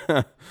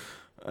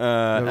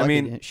 I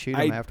mean, didn't shoot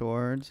him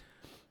afterwards.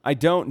 I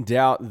don't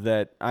doubt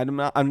that. I'm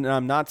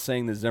not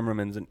saying that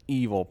Zimmerman's an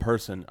evil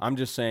person. I'm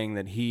just saying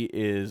that he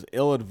is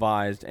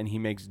ill-advised and he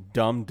makes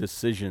dumb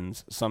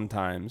decisions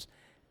sometimes.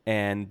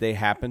 And they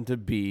happen to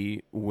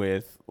be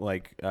with,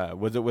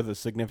 was it with a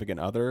significant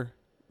other?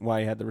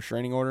 Why he had the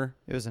restraining order?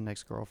 It was an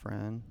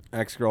ex-girlfriend.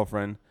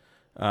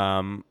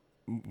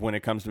 When it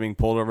comes to being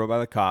pulled over by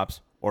the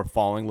cops or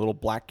following little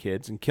black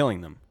kids and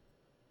killing them.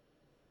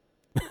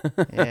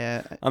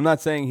 Yeah. I'm not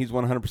saying he's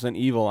 100%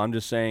 evil. I'm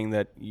just saying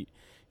that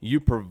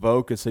you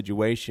provoke a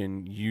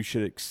situation, you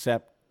should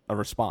accept a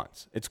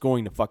response. It's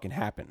going to fucking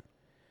happen.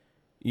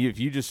 If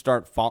you just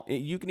start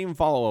you can even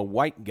follow a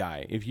white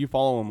guy. If you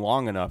follow him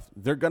long enough,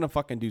 they're going to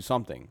fucking do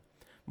something.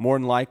 More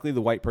than likely,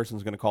 the white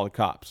person's going to call the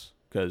cops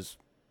because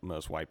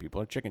most white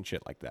people are chicken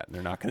shit like that, and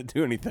they're not going to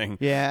do anything.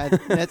 Yeah,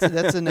 that's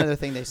another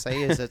thing they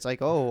say is it's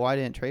like, oh, why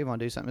didn't Trayvon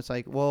do something? It's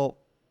like, well,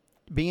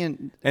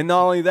 and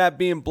not only that,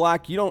 being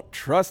black, you don't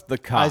trust the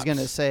cops. I was going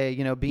to say,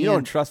 you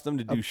don't trust them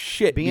to do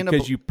shit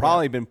because you've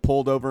probably been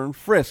pulled over and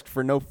frisked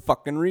for no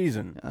fucking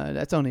reason.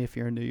 That's only if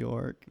you're in New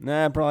York.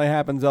 Nah, it probably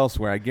happens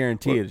elsewhere. I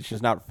guarantee it. It's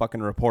just not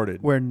fucking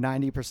reported. Where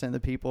 90% of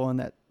the people in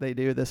that they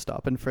do this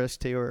stop and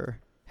frisk to or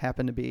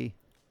happen to be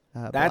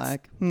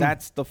black.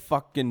 That's the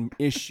fucking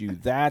issue.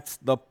 That's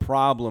the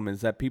problem, is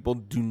that people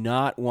do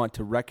not want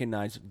to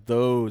recognize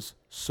those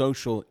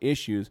social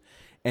issues,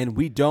 and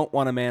we don't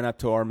want to man up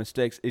to our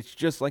mistakes. It's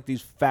just like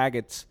these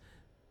faggots,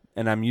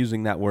 and I'm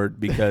using that word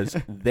because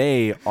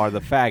they are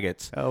the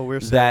faggots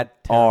that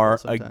are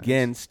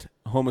against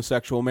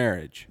homosexual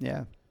marriage.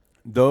 Yeah.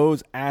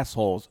 Those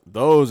assholes,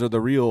 those are the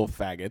real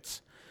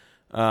faggots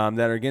that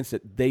are against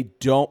it. They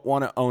don't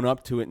want to own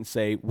up to it and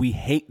say, we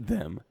hate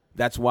them.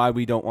 That's why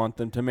we don't want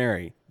them to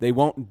marry. They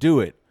won't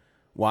do it.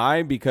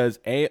 Why? Because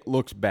A, it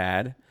looks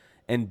bad,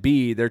 and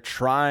B, they're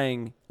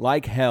trying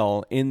like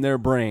hell in their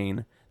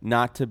brain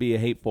not to be a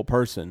hateful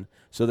person.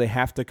 So they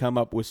have to come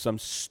up with some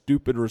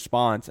stupid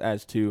response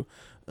as to,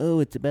 oh,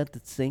 it's about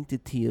the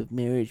sanctity of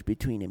marriage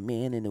between a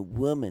man and a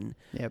woman.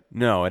 Yep.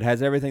 No, it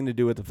has everything to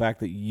do with the fact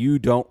that you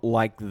don't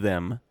like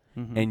them.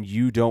 Mm-hmm. And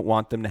you don't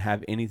want them to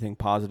have anything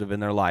positive in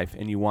their life,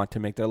 and you want to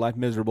make their life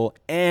miserable.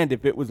 And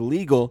if it was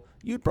legal,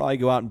 you'd probably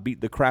go out and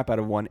beat the crap out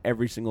of one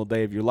every single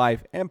day of your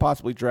life and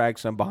possibly drag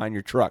some behind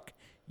your truck.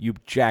 You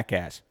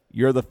jackass.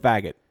 You're the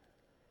faggot.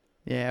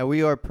 Yeah,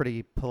 we are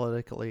pretty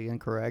politically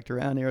incorrect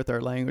around here with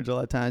our language a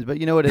lot of times. But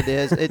you know what it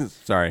is? It's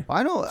Sorry.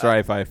 Sorry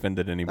if I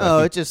offended anybody. Oh,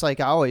 it's just like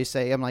I always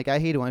say. I'm like, I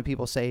hate it when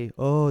people say,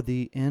 oh,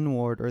 the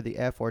N-word or the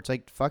F-word. It's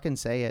like, fucking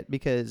say it,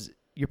 because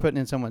you're putting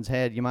in someone's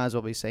head, you might as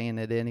well be saying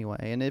it anyway.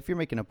 And if you're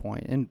making a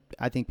point, and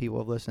I think people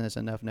have listened to this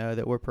enough know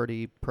that we're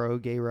pretty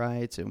pro-gay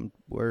rights, and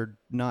we're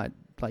not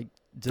like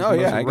just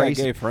I got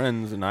gay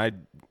friends, and I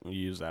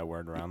use that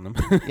word around them.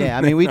 Yeah,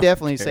 I mean, we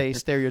definitely say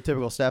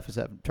stereotypical stuff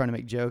instead of trying to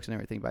make jokes and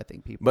everything, but I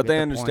think people But they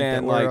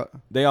understand,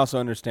 they also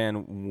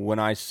understand when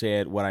I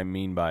say it, what I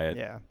mean by it.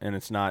 Yeah. And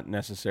it's not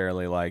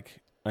necessarily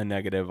like a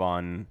negative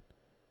on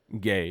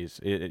gays.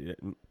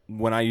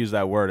 When I use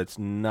that word, it's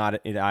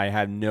not. I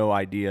have no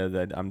idea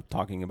that I'm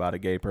talking about a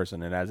gay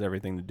person. It has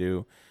everything to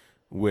do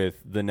with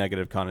the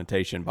negative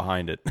connotation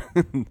behind it,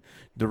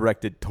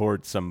 directed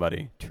towards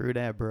somebody. True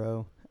that,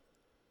 bro.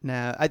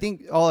 Now, I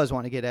think all I was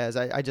wanting to get at is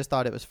I just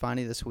thought it was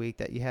funny this week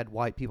that you had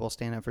white people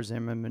stand up for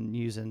Zimmerman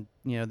using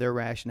their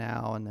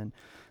rationale, and then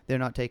they're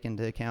not taking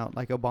into account,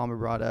 like Obama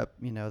brought up,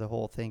 the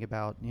whole thing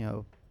about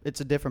it's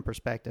a different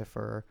perspective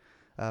for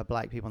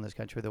black people in this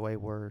country, the way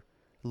we're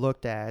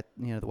looked at,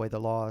 the way the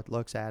law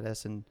looks at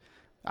us. And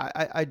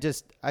I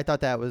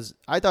thought it was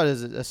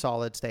a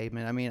solid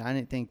statement. I mean, I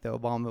didn't think that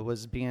Obama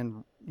was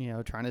being,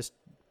 trying to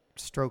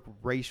stroke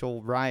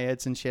racial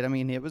riots and shit. I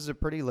mean, it was a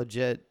pretty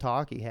legit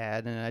talk he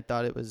had, and I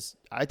thought it was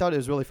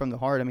really from the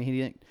heart. I mean, he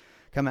didn't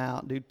come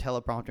out, do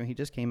teleprompter. He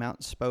just came out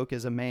and spoke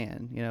as a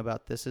man,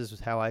 about this is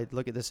how I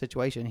look at this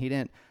situation. He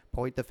didn't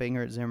point the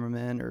finger at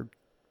Zimmerman or,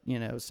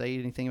 say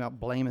anything about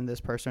blaming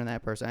this person or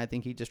that person. I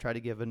think he just tried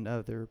to give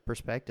another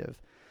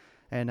perspective.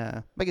 And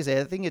like I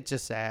said, I think it's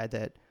just sad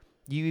that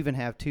you even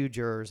have two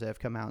jurors that have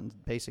come out and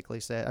basically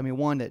said, I mean,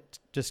 one that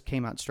just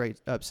came out straight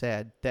up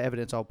said the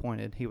evidence all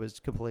pointed he was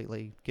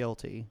completely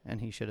guilty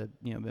and he should have,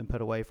 been put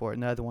away for it.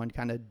 Another one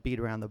kind of beat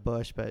around the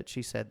bush, but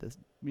she said this,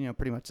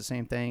 pretty much the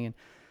same thing. And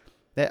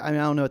that, I mean,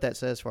 I don't know what that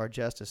says for our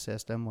justice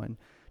system when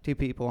two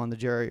people on the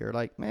jury are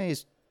like, man,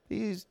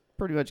 he's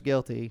pretty much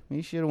guilty.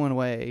 He should have went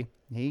away.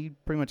 He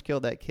pretty much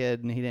killed that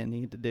kid and he didn't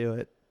need to do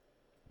it.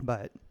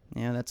 But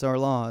that's our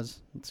laws.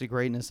 It's the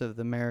greatness of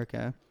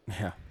America.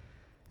 Yeah.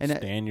 And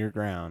stand your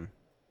ground.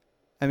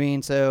 I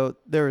mean, so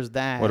there was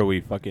that. What are we,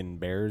 fucking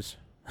bears?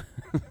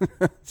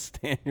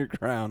 Stand your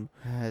ground.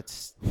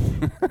 It's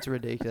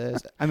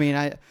ridiculous. I mean,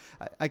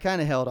 I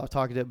kind of held off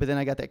talking to it, but then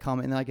I got that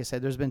comment, and like I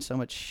said, there's been so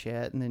much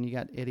shit, and then you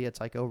got idiots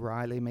like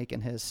O'Reilly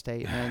making his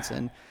statements,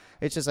 and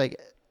it's just like,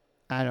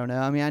 I don't know.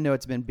 I mean, I know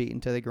it's been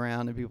beaten to the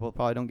ground, and people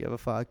probably don't give a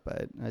fuck,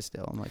 but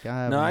I'm like,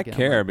 I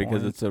care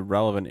because it's a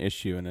relevant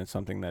issue, and it's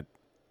something that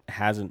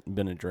hasn't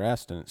been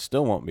addressed, and it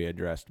still won't be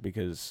addressed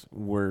because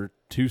we're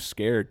too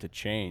scared to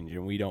change,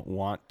 and we don't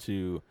want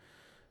to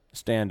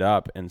stand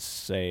up and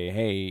say,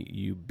 hey,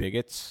 you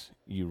bigots,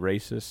 you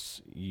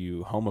racists,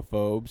 you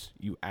homophobes,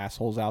 you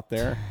assholes out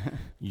there,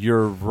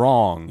 you're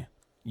wrong.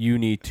 You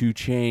need to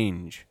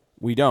change.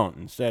 We don't.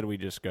 Instead, we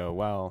just go,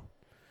 well,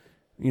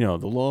 the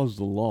law's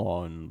the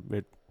law, and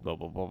it blah,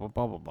 blah, blah, blah,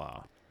 blah,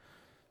 blah,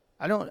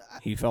 blah.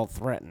 He felt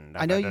threatened.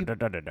 I know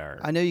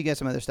you got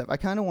some other stuff. I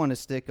kind of want to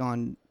stick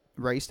on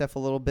race stuff a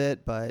little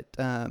bit, but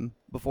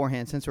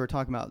beforehand, since we were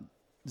talking about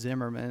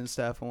Zimmerman and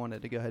stuff, I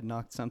wanted to go ahead and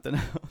knock something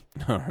out.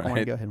 All right. I want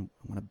to go ahead and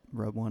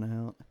rub one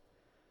out.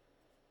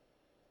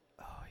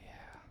 Oh,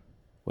 yeah.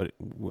 What?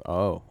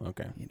 Oh,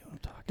 okay. You know what I'm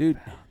talking Dude,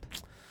 about.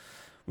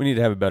 We need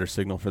to have a better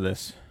signal for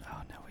this.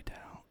 Oh, no, we don't.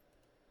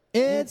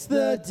 It's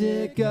the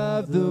dick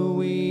of the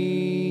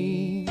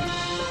week.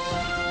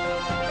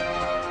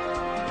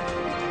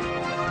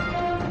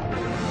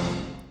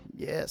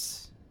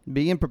 Yes.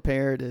 Being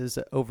prepared is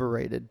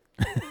overrated.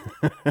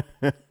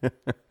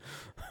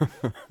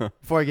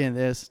 Before I get into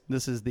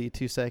this is the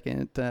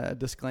 2-second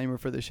disclaimer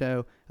for the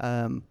show.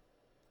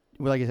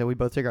 Like I said, we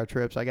both took our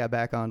trips. I got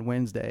back on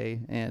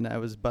Wednesday, and I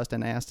was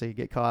busting ass to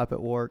get caught up at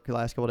work the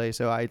last couple of days,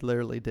 so I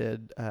literally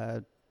did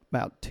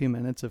about 2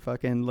 minutes of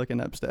fucking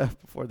looking up stuff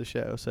before the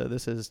show. So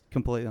this is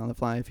completely on the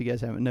fly if you guys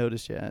haven't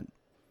noticed yet,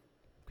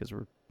 because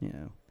we're,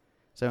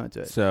 so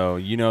into it. So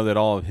you know that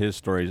all of his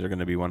stories are going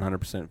to be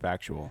 100%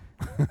 factual.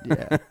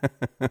 Yeah.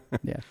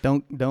 Yeah.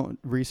 Don't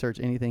research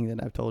anything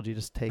that I've told you.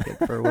 Just take it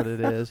for what it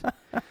is.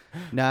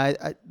 No,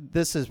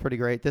 this is pretty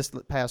great. This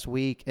past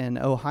week, an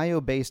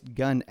Ohio-based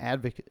gun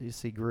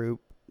advocacy group.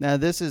 Now,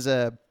 this is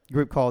a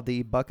group called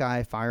the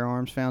Buckeye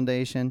Firearms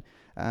Foundation.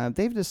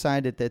 They've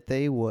decided that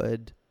they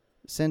would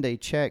send a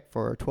check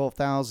for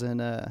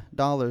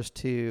 $12,000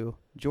 to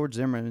George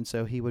Zimmerman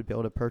so he would be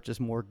able to purchase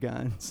more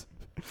guns.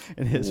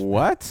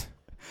 What?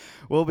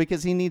 Well,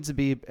 because he needs to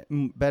be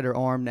better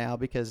armed now,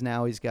 because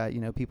now he's got,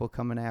 people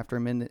coming after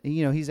him, and,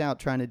 he's out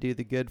trying to do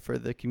the good for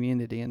the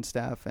community and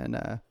stuff, and,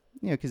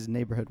 because he's a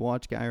neighborhood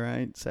watch guy,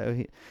 right?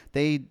 So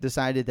they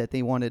decided that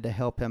they wanted to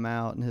help him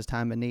out in his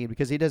time of need,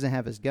 because he doesn't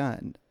have his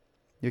gun,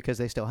 because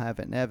they still have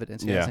it in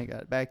evidence. He hasn't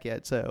got it back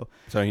yet. So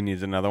he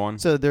needs another one?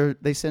 So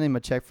they sent him a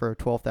check for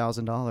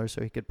 $12,000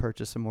 so he could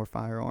purchase some more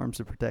firearms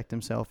to protect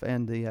himself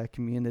and the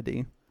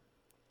community.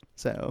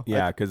 So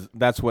yeah, because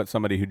that's what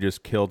somebody who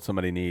just killed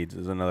somebody needs,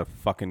 is another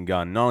fucking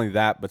gun. Not only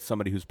that, but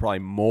somebody who's probably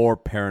more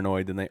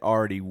paranoid than they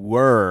already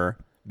were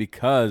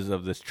because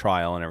of this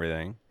trial and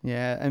everything.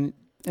 Yeah, and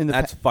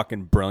that's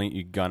fucking brilliant,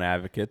 you gun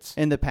advocates.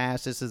 In the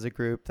past, this is a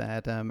group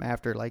that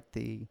after like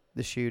the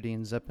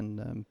shootings up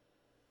in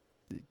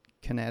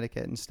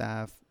Connecticut and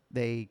stuff,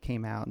 they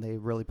came out and they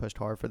really pushed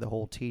hard for the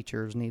whole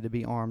teachers need to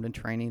be armed and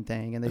training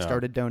thing, and they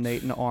started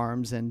donating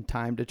arms and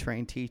time to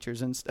train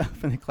teachers and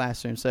stuff in the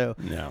classroom. So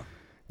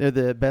they're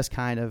the best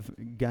kind of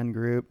gun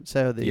group.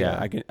 So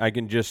I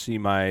can just see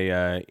my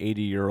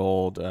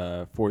 80-year-old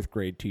fourth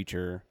grade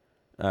teacher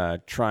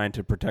trying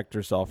to protect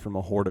herself from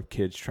a horde of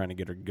kids trying to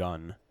get her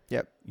gun.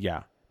 Yep.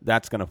 Yeah,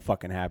 that's gonna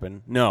fucking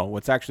happen. No,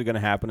 what's actually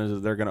gonna happen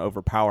is they're gonna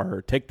overpower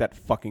her, take that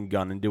fucking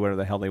gun, and do whatever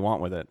the hell they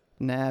want with it.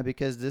 Nah,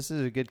 because this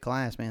is a good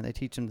class, man. They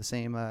teach them the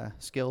same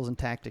skills and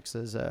tactics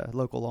as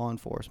local law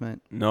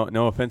enforcement. No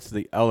offense to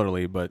the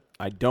elderly, but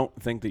I don't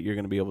think that you're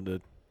gonna be able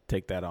to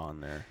take that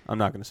on there. I'm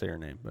not going to say her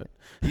name, but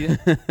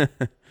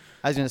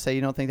I was going to say, you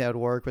don't think that would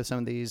work with some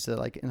of these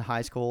like in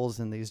high schools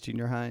and these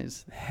junior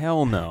highs?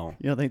 Hell no.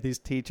 You don't think these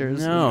teachers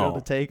would be able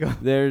to take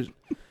them?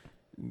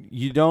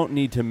 You don't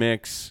need to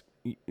mix.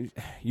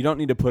 You don't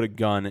need to put a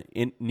gun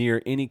in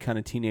near any kind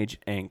of teenage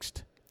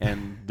angst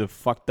and the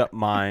fucked up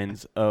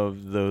minds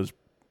of those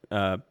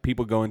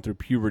people going through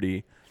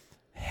puberty.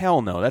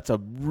 Hell no. That's a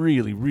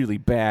really, really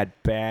bad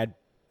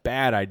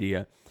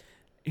idea.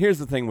 Here's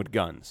the thing with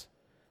guns.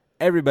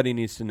 Everybody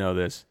needs to know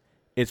this.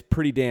 It's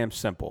pretty damn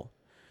simple.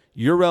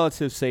 Your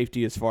relative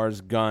safety as far as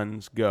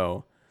guns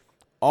go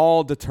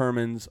all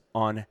determines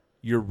on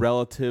your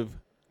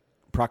relative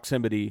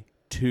proximity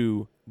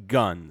to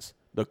guns.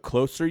 The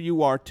closer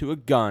you are to a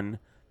gun,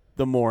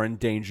 the more in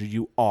danger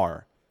you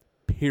are.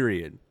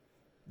 Period.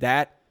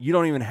 That, you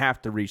don't even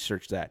have to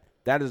research that.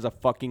 That is a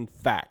fucking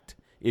fact.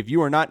 If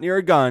you are not near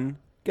a gun,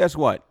 guess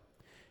what?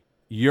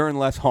 You're in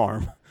less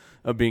harm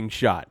of being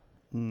shot.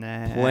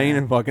 Nah. Plain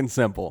and fucking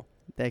simple.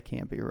 That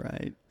can't be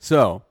right.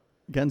 So,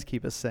 guns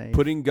keep us safe.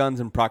 Putting guns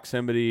in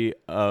proximity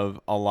of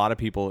a lot of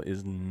people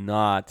is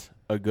not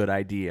a good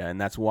idea, and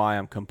that's why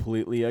I'm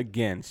completely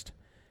against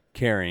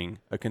carrying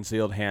a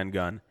concealed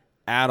handgun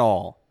at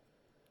all.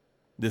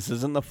 This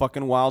isn't the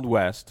fucking Wild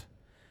West.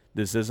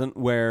 This isn't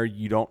where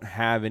you don't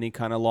have any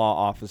kind of law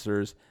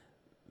officers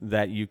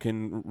that you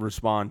can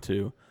respond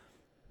to.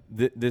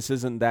 This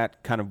isn't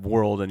that kind of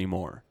world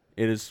anymore.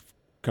 It is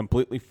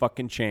completely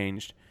fucking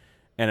changed.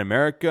 And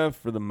America,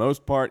 for the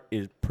most part,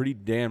 is pretty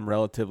damn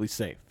relatively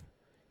safe.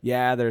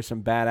 Yeah, there's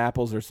some bad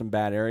apples, there's some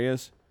bad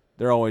areas.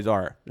 There always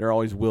are. There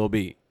always will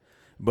be.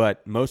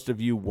 But most of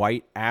you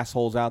white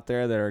assholes out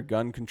there that are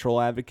gun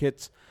control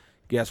advocates,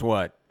 guess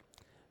what?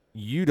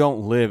 You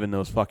don't live in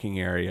those fucking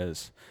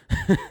areas.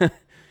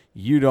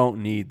 You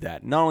don't need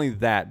that. Not only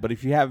that, but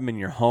if you have them in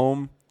your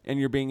home and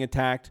you're being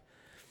attacked,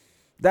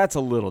 that's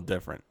a little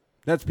different.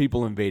 That's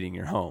people invading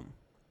your home.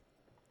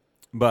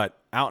 But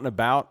out and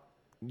about,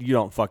 you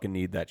don't fucking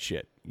need that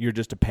shit. You're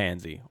just a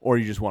pansy, or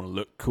you just want to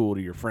look cool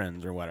to your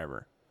friends or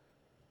whatever.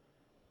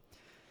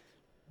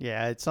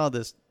 Yeah, I saw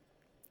this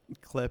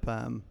clip.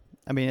 I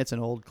mean, it's an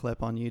old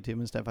clip on YouTube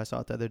and stuff. I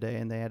saw it the other day,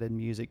 and they added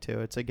music to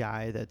it. It's a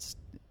guy that's,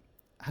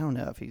 I don't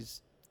know if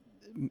he's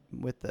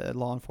with the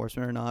law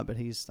enforcement or not, but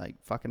he's like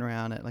fucking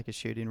around at like a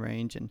shooting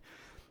range, and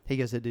he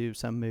goes to do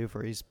some move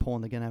where he's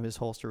pulling the gun out of his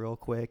holster real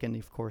quick, and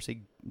of course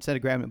he, instead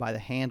of grabbing it by the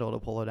handle to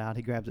pull it out,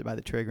 he grabs it by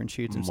the trigger and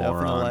shoots himself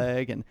in the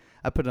leg. And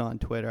I put it on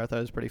Twitter. I thought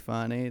it was pretty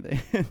funny.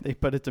 They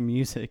put it to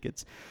music.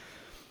 It's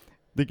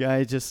the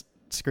guy just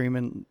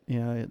screaming, you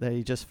know, that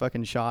he just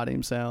fucking shot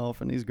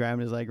himself, and he's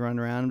grabbing his leg, running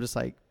around. I'm just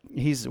like,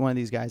 he's one of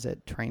these guys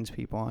that trains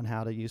people on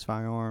how to use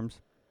firearms.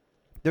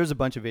 There's a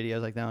bunch of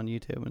videos like that on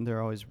YouTube, and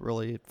they're always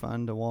really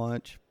fun to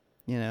watch.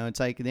 You know,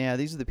 it's like, yeah,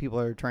 these are the people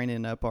that are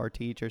training up our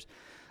teachers.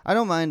 I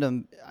don't mind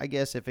them, I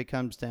guess, if it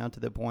comes down to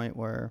the point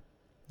where,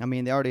 I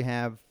mean, they already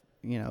have,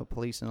 you know,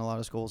 police in a lot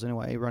of schools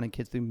anyway, running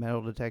kids through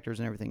metal detectors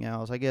and everything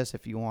else. I guess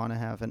if you want to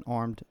have an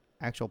armed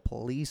actual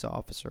police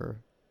officer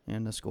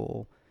in the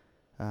school,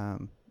 I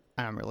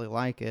don't really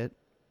like it.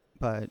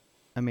 But,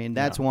 I mean,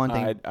 that's one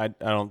thing.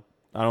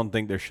 I don't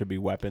think there should be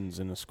weapons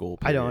in the school.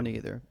 Period. I don't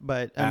either.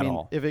 But, I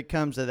mean, if it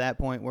comes to that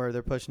point where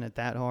they're pushing it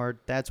that hard,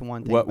 that's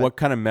one thing. What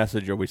kind of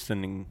message are we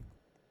sending,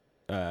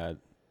 not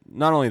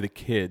only the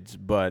kids,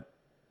 but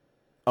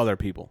other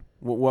people?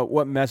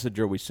 What message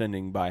are we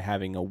sending by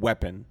having a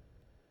weapon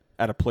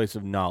at a place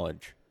of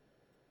knowledge?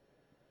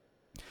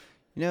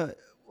 You know,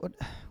 what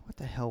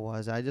the hell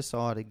was it? I just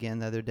saw it again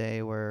the other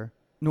day where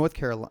North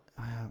Carolina,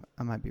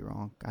 I might be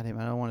wrong. God damn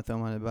it, I don't want to throw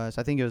them on the bus.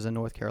 I think it was in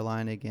North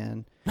Carolina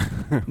again.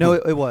 No,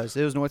 it was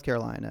North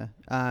Carolina.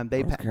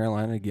 North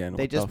Carolina again.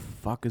 What the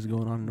fuck is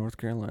going on in North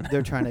Carolina?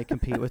 They're trying to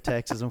compete with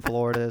Texas and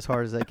Florida as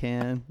hard as they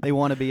can. They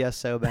want to be us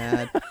so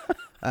bad.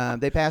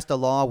 They passed a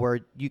law where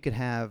you could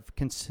have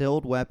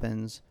concealed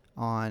weapons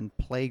on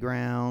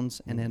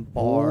playgrounds and in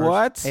bars.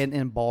 What? And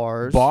in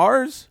bars.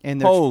 Bars?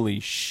 And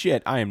holy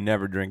shit! I am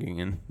never drinking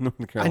in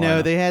North Carolina. I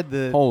know they had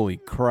the. Holy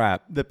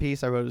crap! The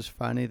piece I wrote was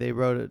funny. They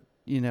wrote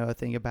a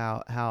thing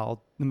about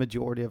how the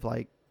majority of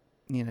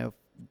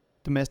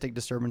domestic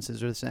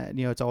disturbances or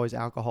it's always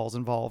alcohol's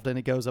involved, and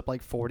it goes up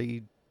like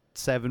 47%.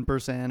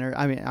 Or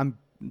I mean, I'm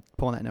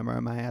pulling that number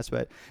on my ass,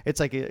 but it's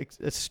like an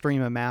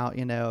extreme amount,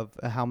 of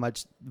how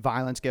much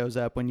violence goes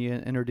up when you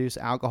introduce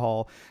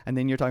alcohol, and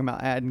then you're talking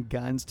about adding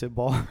guns to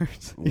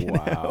bars.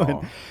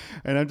 Wow.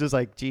 And I'm just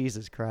like,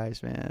 Jesus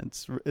Christ, man,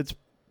 it's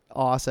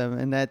awesome,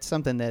 and that's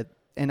something that,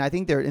 and I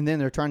think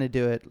they're trying to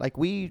do it like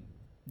we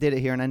did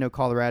it here, and I know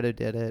Colorado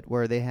did it,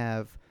 where they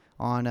have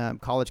on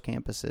college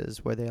campuses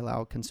where they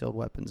allow concealed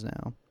weapons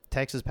now.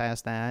 Texas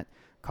passed that.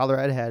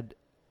 Colorado had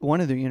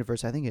one of the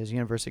universities, I think it was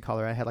University of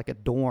Colorado, had like a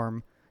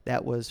dorm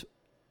that was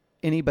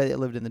anybody that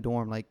lived in the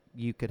dorm, like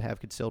you could have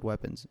concealed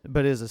weapons,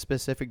 but it was a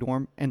specific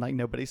dorm, and like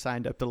nobody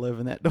signed up to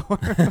live in that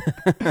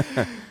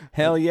dorm.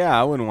 Hell yeah,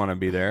 I wouldn't want to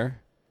be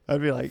there.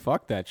 I'd be like,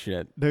 fuck that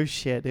shit. No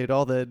shit, dude.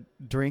 All the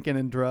drinking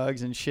and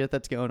drugs and shit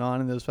that's going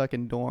on in those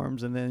fucking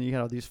dorms, and then you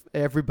got all these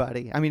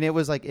everybody. I mean, it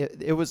was like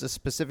it was a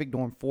specific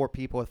dorm for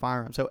people with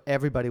firearms, so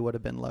everybody would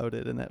have been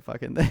loaded in that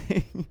fucking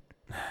thing.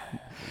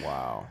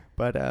 Wow.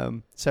 But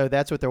so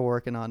that's what they're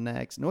working on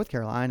next. North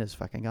Carolina's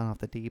fucking gone off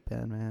the deep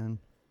end, man.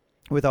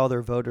 With all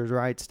their voters'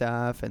 rights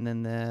stuff, and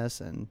then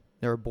this, and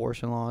their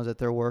abortion laws that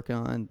they're working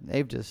on,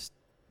 they've just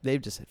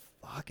said,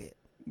 fuck it,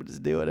 we'll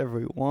just do whatever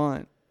we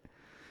want.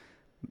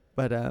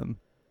 But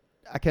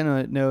I kind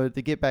of know,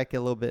 to get back a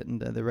little bit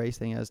into the race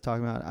thing I was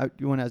talking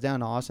about, when I was down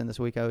in Austin this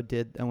week, I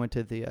went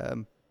to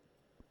the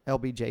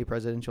LBJ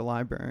Presidential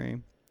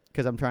Library,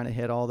 because I'm trying to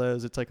hit all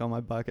those. It's like on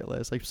my bucket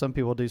list. Like some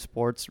people do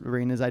sports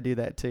arenas, I do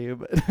that too,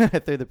 but I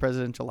threw the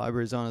Presidential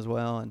Libraries on as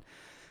well. And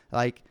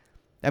like,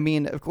 I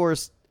mean, of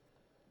course,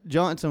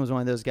 Johnson was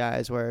one of those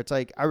guys where it's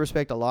like, I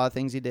respect a lot of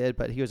things he did,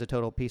 but he was a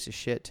total piece of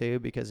shit too,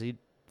 because he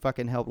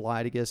fucking helped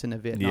lie to get us into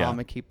Vietnam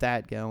and keep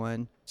that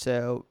going.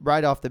 So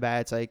right off the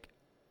bat, it's like,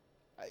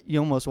 you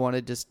almost want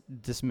to just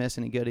dismiss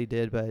any good he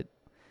did, but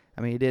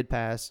I mean, he did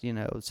pass,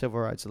 civil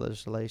rights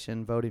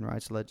legislation, voting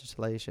rights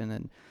legislation,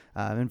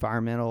 and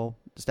environmental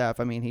stuff.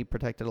 I mean, he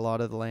protected a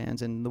lot of the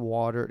lands, and the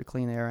water,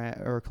 Clean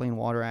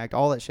Water Act,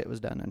 all that shit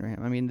was done under him.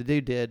 I mean, the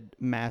dude did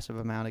massive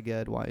amount of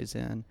good while he's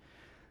in.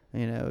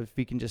 If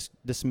you can just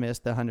dismiss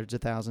the hundreds of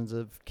thousands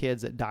of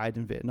kids that died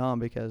in Vietnam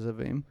because of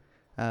him.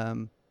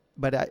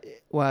 But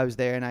while I was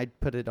there, and I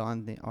put it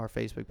on our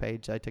Facebook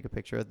page, I took a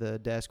picture of the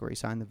desk where he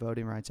signed the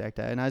Voting Rights Act.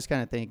 And I was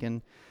kind of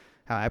thinking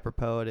how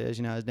apropos it is.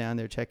 I was down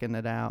there checking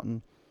it out,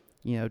 and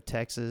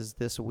Texas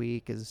this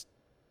week is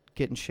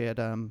getting shit.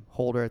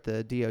 Holder at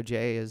the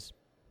DOJ is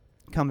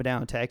coming down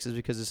to Texas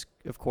because it's,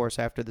 of course,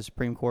 after the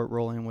Supreme Court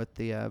ruling with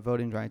the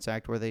Voting Rights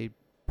Act where they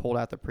pulled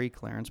out the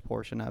pre-clearance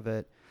portion of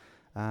it.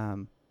 A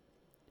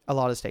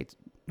lot of states,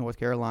 North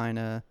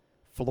Carolina,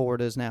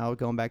 Florida is now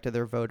going back to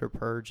their voter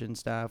purge and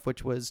stuff,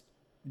 which was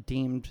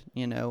deemed,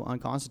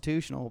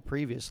 unconstitutional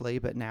previously,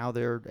 but now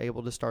they're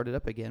able to start it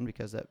up again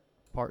because that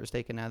part was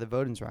taken out of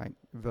the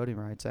Voting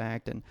Rights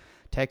Act. And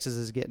Texas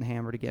is getting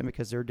hammered again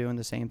because they're doing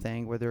the same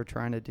thing where they're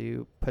trying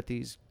to put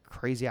these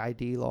crazy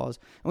ID laws.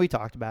 And we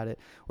talked about it,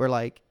 where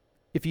like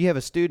if you have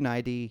a student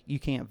ID, you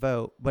can't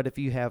vote, but if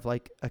you have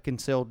like a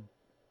concealed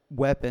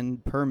weapon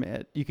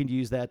permit, you can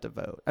use that to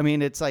vote. I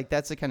mean, it's like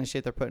that's the kind of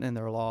shit they're putting in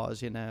their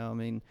laws, I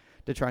mean,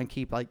 to try and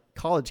keep like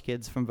college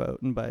kids from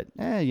voting. But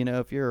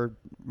if you're a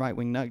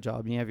right-wing nut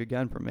job and you have your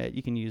gun permit,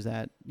 you can use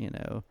that,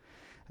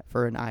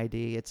 for an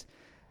ID.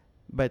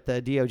 But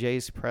the DOJ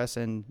is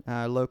pressing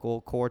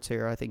local courts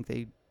here. I think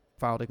they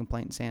filed a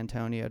complaint in San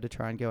Antonio to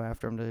try and go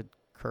after them to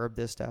curb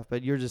this stuff.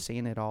 But you're just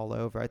seeing it all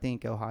over. I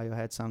think Ohio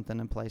had something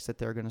in place that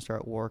they're going to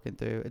start working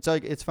through.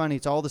 It's funny.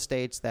 It's all the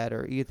states that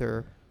are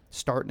either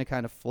starting to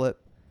kind of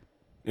flip.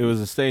 It was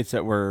the states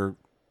that were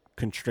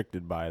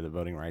constricted by the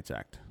Voting Rights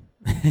Act.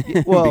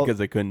 Well, because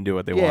they couldn't do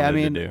what they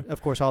wanted to do.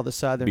 Of course, all the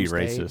southern be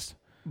states. Racist.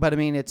 But I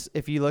mean,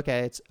 if you look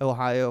at it, it's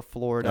Ohio,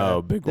 Florida.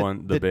 Oh, big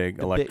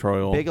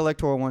electoral. Big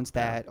electoral ones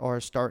that are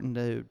starting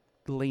to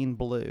lean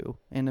blue,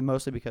 and then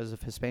mostly because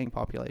of Hispanic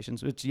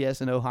populations, which, yes,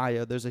 in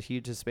Ohio, there's a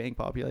huge Hispanic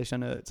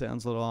population. I know it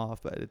sounds a little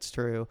off, but it's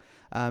true.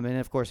 And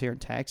of course, here in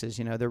Texas,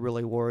 they're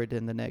really worried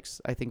in the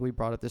next, I think we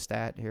brought up the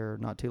stat here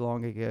not too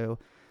long ago,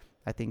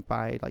 I think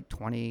by like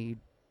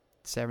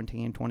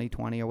 2017,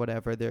 2020 or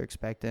whatever, they're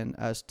expecting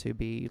us to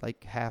be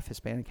like half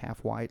Hispanic,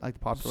 half white, like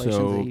the population.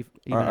 So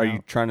are you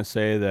trying to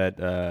say that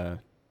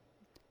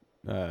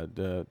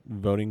the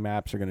voting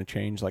maps are going to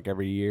change like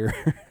every year?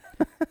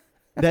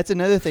 That's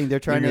another thing they're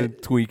trying to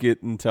tweak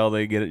it until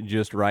they get it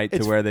just right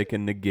to where they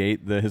can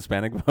negate the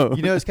Hispanic vote.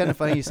 It's kind of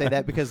funny you say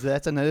that because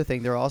that's another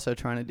thing they're also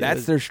trying to do.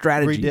 That's their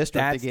strategy.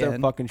 That's their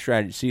fucking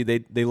strategy. See,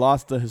 they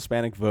lost the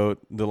Hispanic vote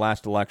the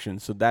last election,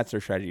 so that's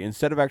their strategy.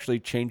 Instead of actually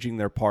changing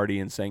their party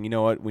and saying, you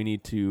know what, we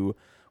need to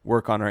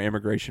work on our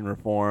immigration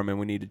reform and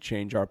we need to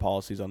change our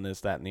policies on this,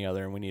 that, and the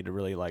other, and we need to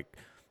really like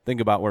think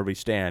about where we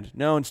stand.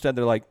 No, instead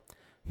they're like,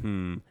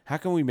 how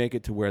can we make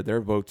it to where their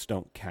votes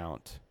don't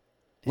count?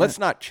 Let's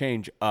not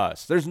change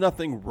us. There's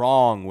nothing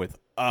wrong with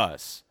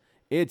us.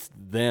 It's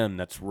them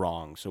that's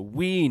wrong. So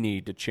we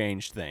need to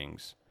change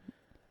things.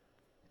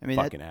 I mean,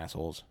 fucking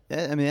assholes.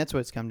 I mean, that's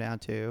what it's come down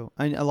to.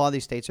 I mean, a lot of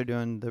these states are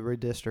doing the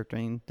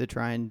redistricting to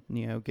try and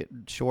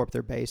shore up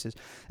their bases.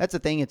 That's the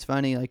thing. It's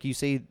funny. Like you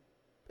see,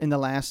 in the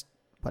last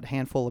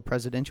handful of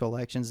presidential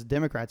elections, the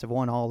Democrats have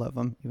won all of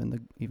them.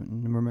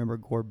 Even remember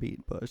Gore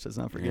beat Bush. Let's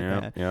not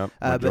forget that. Yeah,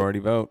 majority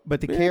vote.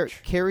 But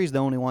Kerry's the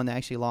only one that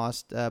actually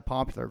lost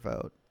popular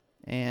vote.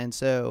 And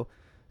so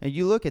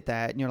you look at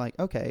that and you're like,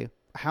 okay,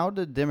 how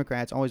did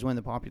Democrats always win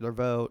the popular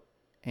vote?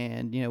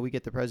 And, we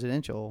get the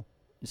presidential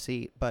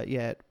seat, but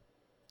yet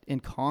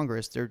in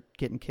Congress, they're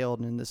getting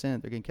killed. And in the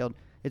Senate, they're getting killed.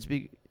 It's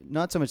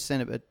not so much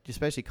Senate, but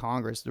especially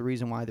Congress. The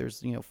reason why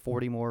there's,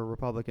 40 more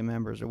Republican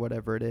members or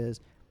whatever it is,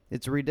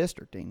 it's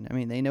redistricting. I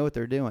mean, they know what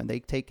they're doing. They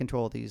take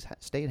control of these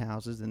state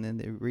houses and then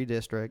they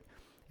redistrict.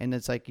 And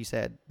it's like you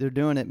said, they're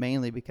doing it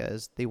mainly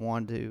because they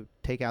want to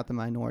take out the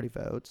minority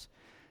votes.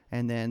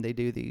 And then they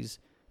do these,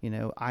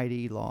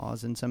 ID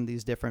laws and some of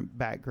these different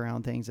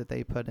background things that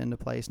they put into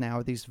place now,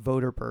 or these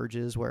voter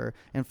purges where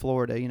in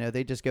Florida,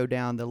 they just go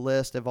down the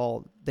list of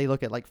they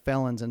look at like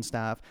felons and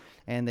stuff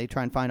and they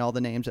try and find all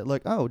the names that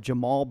look, oh,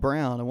 Jamal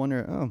Brown. I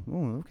wonder,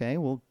 okay,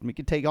 well, we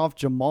could take off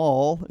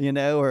Jamal,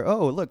 or,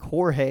 oh, look,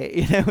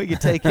 Jorge, we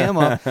could take him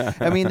off.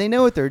 I mean, they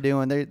know what they're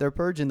doing. They're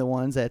purging the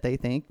ones that they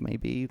think may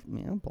be,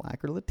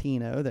 black or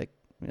Latino that,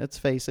 let's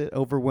face it,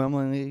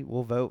 overwhelmingly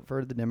will vote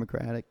for the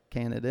Democratic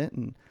candidate,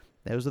 and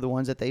those are the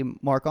ones that they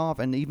mark off.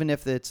 And even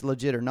if it's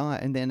legit or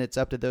not, and then it's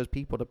up to those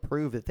people to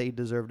prove that they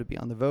deserve to be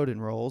on the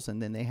voting rolls,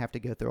 and then they have to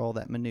go through all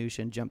that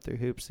minutia and jump through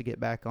hoops to get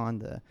back on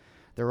the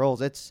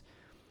rolls. It's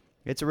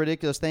a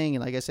ridiculous thing,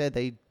 and like I said,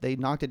 they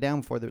knocked it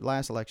down before the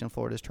last election.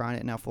 Florida's trying it,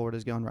 and now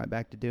Florida's going right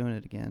back to doing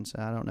it again.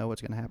 So I don't know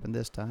what's going to happen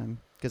this time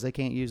because they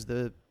can't use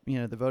the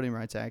Voting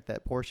Rights Act,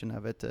 that portion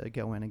of it, to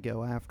go in and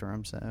go after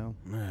them. So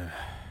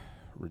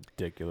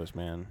ridiculous,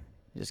 man.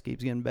 It just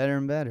keeps getting better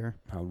and better.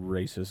 How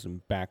racist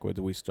and backwards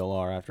we still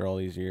are after all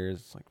these years.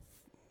 It's like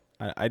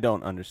I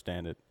don't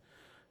understand it.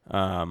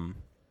 I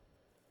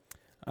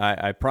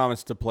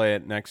promised to play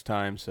it next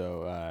time,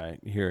 so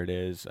here it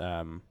is.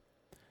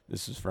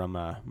 This is from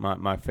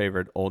my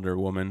favorite older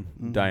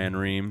woman, Diane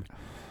Rehm.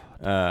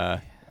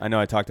 I know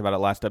I talked about it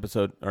last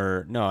episode,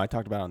 or no, I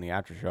talked about it on the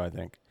after show, I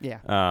think. Yeah,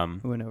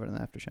 we went over to the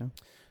after show.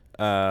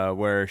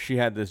 Where she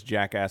had this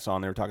jackass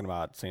on. They were talking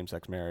about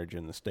same-sex marriage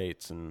in the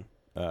States and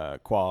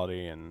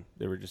equality, and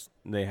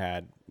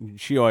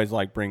she always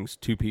like brings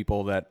two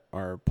people that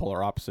are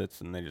polar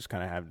opposites, and they just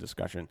kind of have a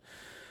discussion.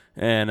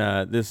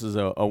 And this is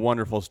a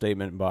wonderful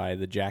statement by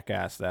the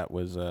jackass that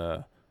was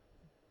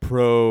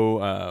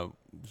pro,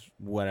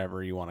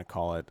 whatever you want to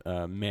call it,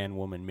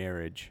 man-woman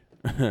marriage.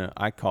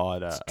 I call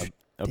it a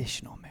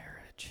traditional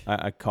marriage.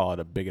 I call it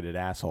a bigoted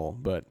asshole,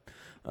 but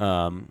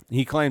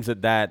he claims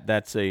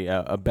that's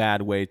a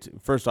bad way to.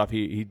 First off,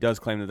 he does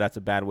claim that that's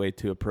a bad way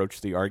to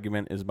approach the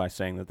argument is by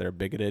saying that they're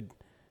bigoted,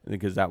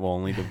 because that will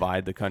only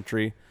divide the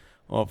country.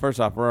 Well, first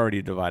off, we're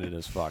already divided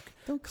as fuck.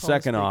 Don't call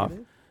Second us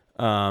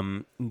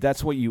off,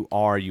 that's what you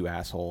are, you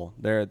asshole.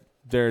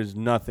 There's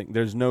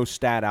no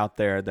stat out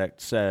there that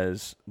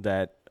says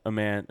that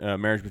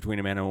marriage between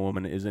a man and a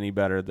woman is any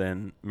better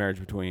than marriage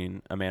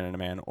between a man and a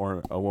man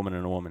or a woman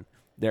and a woman.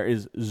 There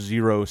is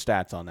zero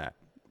stats on that.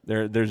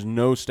 There's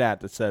no stat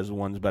that says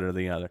one's better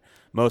than the other.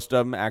 Most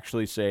of them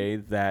actually say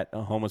that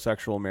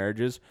homosexual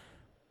marriages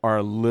are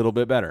a little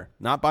bit better.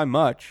 Not by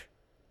much,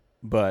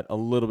 but a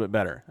little bit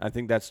better. I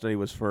think that study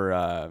was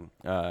for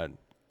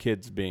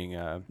kids being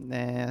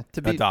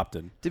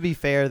adopted. To be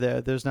fair,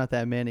 though, there's not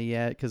that many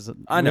yet because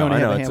I know.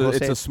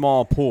 It's a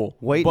small pool.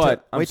 Wait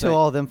till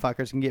all them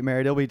fuckers can get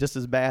married. It'll be just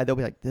as bad. They'll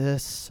be like,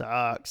 this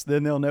sucks.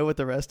 Then they'll know what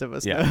the rest of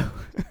us know.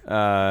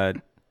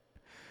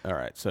 All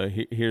right, so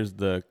here's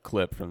the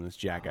clip from this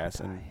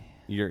jackass, and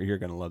you're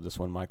going to love this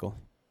one, Michael.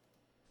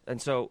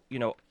 And so,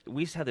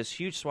 we have this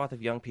huge swath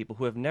of young people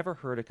who have never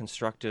heard a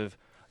constructive,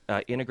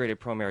 integrated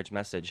pro-marriage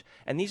message.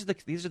 And these are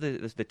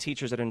the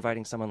teachers that are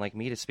inviting someone like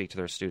me to speak to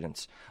their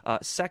students.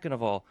 Second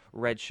of all,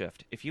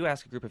 redshift. If you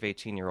ask a group of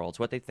 18-year-olds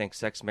what they think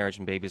sex, marriage,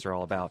 and babies are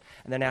all about,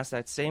 and then ask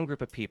that same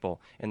group of people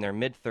in their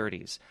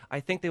mid-30s, I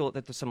think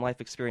that some life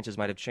experiences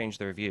might have changed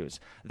their views.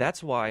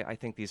 That's why I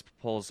think these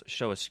polls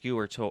show a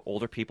skewer to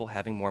older people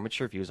having more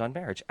mature views on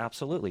marriage.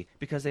 Absolutely.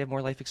 Because they have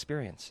more life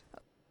experience.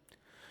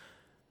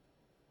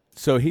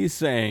 So he's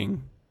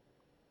saying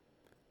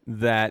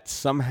that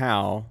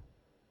somehow,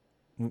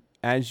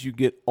 as you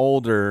get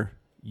older,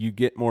 you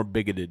get more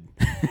bigoted.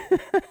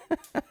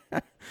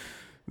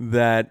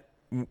 That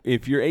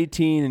if you're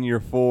 18 and you're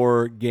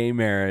for gay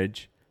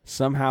marriage,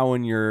 somehow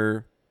when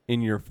you're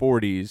in your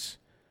 40s,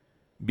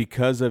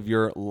 because of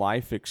your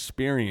life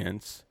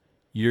experience,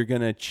 you're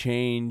going to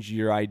change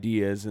your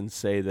ideas and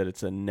say that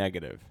it's a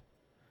negative.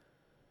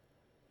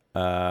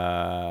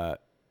 Yeah.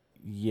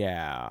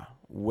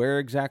 Where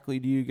exactly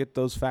do you get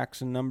those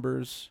facts and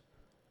numbers?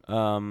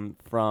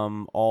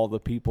 From all the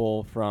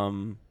people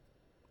from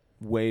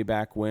way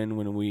back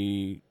when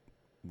we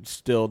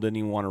still didn't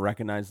even want to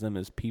recognize them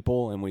as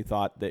people, and we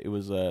thought that it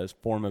was a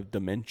form of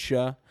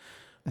dementia.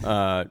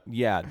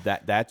 Yeah,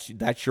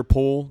 that's your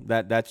poll.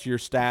 That's your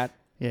stat.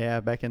 Yeah,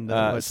 back in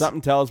the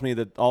something tells me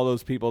that all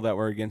those people that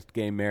were against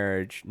gay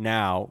marriage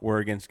now were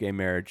against gay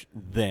marriage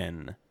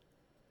then.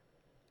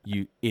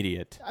 You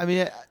idiot. I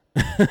mean,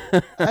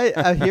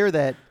 I hear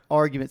that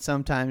argument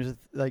sometimes,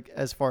 like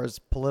as far as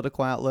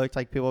political outlook,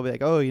 like people will be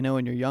like, oh,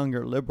 when you're young,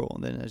 you're liberal,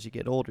 and then as you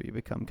get older, you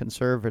become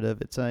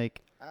conservative. It's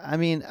like, I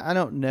mean, I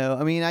don't know.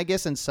 I mean, I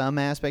guess in some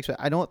aspects, but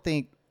I don't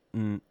think.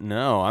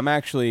 No, I'm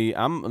the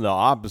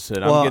opposite.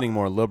 Well, I'm getting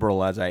more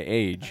liberal as I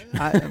age.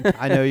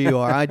 I know you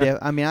are.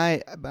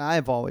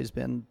 I've always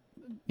been,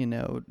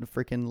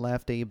 freaking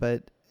lefty,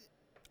 but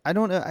I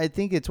don't know. I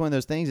think it's one of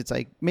those things. It's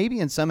like maybe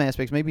in some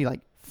aspects, maybe like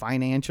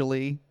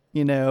financially,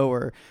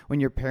 or when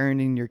you're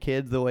parenting your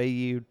kids the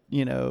way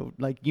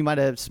like you might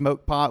have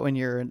smoked pot when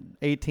you're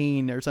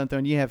 18 or something.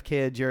 When you have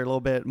kids, you're a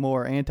little bit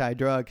more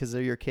anti-drug because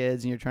they're your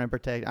kids and you're trying to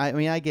protect. I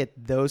mean, I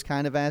get those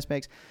kind of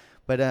aspects,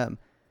 but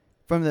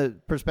from the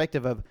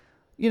perspective of,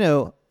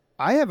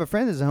 I have a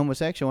friend that's a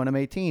homosexual when I'm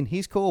 18.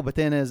 He's cool, but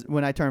then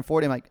when I turn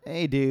 40, I'm like,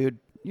 hey, dude,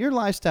 your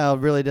lifestyle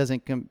really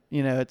doesn't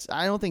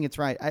I don't think it's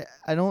right.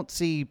 I don't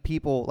see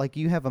people like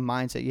you have a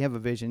mindset, you have a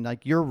vision,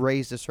 like you're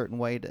raised a certain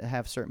way to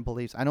have certain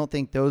beliefs. I don't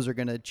think those are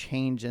going to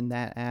change in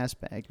that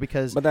aspect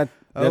because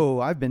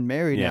I've been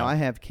married now, I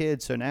have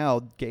kids, so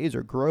now gays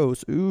are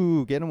gross.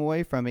 Ooh, get them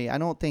away from me. I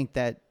don't think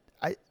that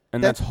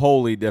that's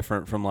wholly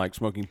different from like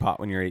smoking pot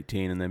when you're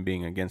 18 and then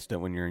being against it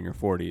when you're in your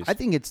 40s. I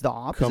think it's the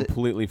opposite.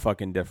 Completely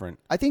fucking different.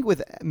 I think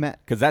with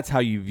because that's how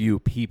you view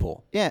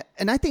people. Yeah,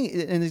 and I think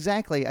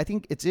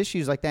it's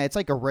issues like that. It's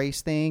like a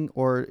race thing,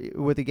 or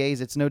with the gays,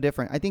 it's no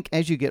different. I think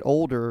as you get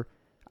older,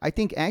 I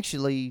think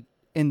actually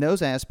in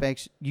those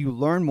aspects, you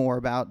learn more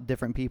about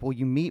different people.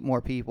 You meet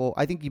more people.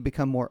 I think you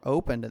become more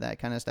open to that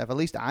kind of stuff. At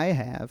least I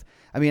have.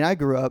 I mean, I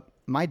grew up.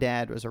 My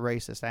dad was a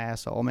racist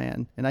asshole,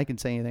 man, and I can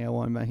say anything I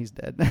want about. He's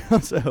dead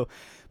now,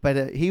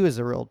 but he was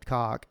a real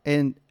cock.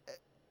 And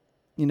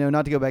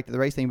not to go back to the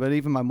race thing, but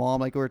even my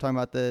mom, like we were talking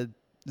about the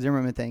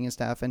Zimmerman thing and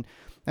stuff. And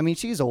I mean,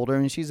 she's older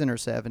and she's in her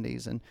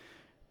 70s, and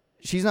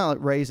she's not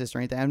racist or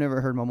anything. I've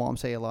never heard my mom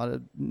say a lot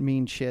of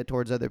mean shit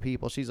towards other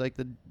people. She's like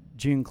the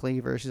June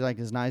Cleaver. She's like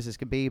as nice as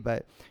could be,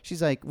 but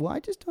she's like, well, I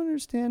just don't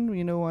understand,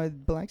 why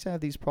blacks have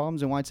these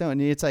problems and whites don't.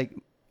 And it's like,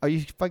 are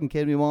you fucking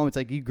kidding me, Mom? It's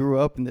like you grew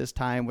up in this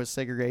time with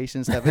segregation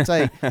and stuff. It's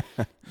like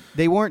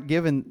they weren't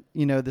given,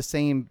 the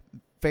same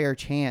fair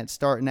chance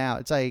starting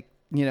out. It's like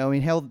You know, I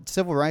mean, hell,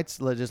 civil rights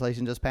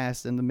legislation just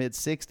passed in the mid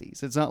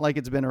 60s. It's not like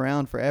it's been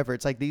around forever.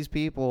 It's like these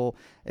people,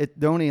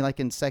 they're only like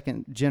in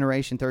second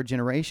generation, third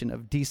generation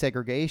of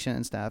desegregation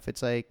and stuff.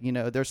 It's like, you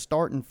know, they're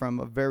starting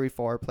from a very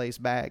far place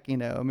back. You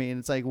know, I mean,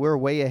 it's like we're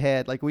way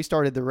ahead. Like we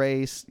started the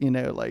race, you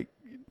know, like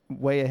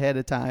way ahead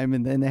of time,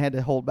 and then they had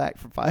to hold back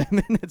for 5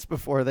 minutes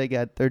before they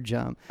got their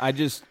jump.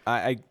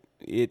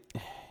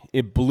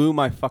 It blew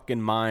my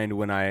fucking mind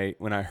when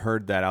I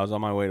heard that. I was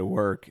on my way to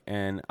work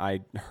and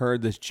I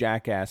heard this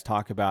jackass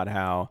talk about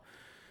how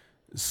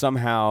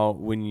somehow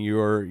when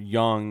you're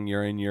young,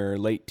 you're in your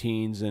late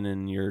teens and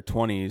in your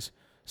 20s,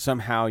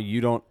 somehow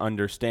you don't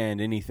understand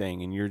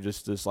anything and you're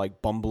just this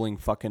like bumbling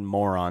fucking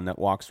moron that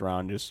walks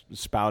around just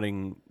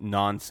spouting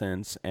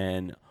nonsense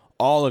and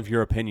all of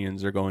your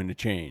opinions are going to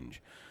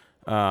change.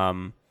 I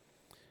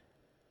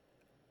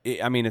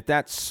mean, if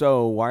that's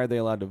so, why are they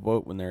allowed to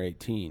vote when they're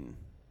 18?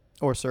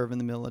 Or serve in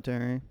the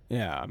military.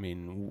 Yeah, I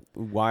mean,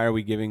 why are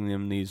we giving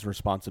them these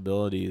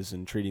responsibilities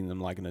and treating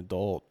them like an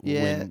adult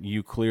when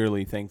you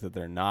clearly think that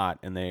they're not,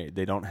 and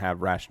they don't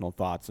have rational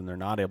thoughts and they're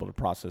not able to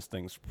process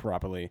things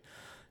properly?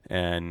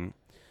 And,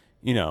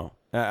 you know,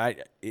 I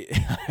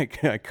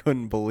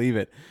couldn't believe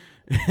it.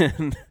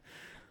 And,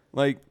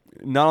 like,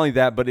 not only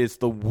that, but it's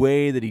the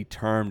way that he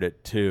termed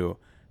it, too.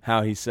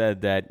 How he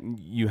said that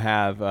you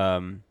have...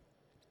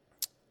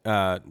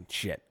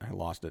 shit, I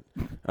lost it.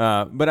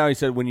 But how he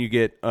said when you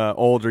get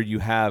older, you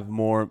have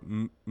more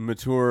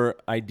mature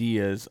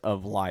ideas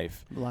of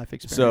life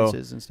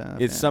Experiences and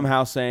stuff. It's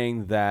somehow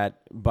saying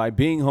that by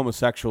being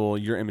homosexual,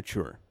 you're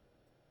immature.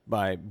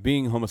 By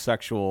being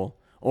homosexual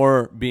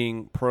or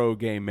being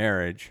pro-gay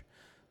marriage,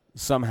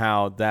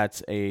 somehow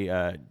that's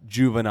a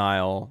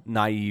juvenile,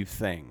 naive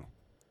thing.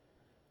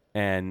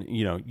 And,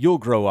 you know, you'll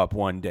grow up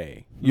one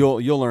day.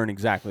 You'll learn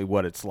exactly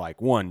what it's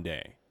like one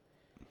day.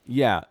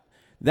 Yeah.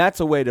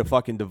 That's a way to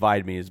fucking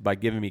divide me, is by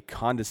giving me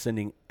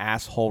condescending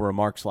asshole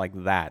remarks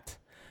like that.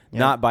 Yep.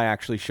 Not by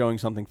actually showing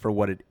something for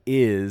what it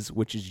is,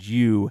 which is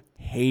you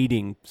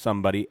hating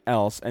somebody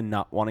else and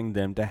not wanting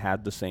them to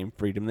have the same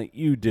freedom that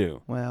you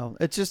do. Well,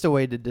 it's just a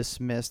way to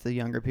dismiss the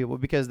younger people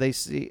because they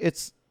see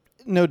it's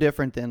no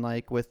different than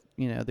like with,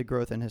 you know, the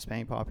growth in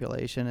Hispanic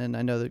population. And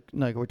I know that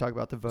like we're talking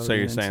about the voting. So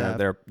you're and saying stuff.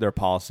 that their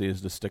policy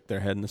is to stick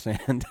their head in the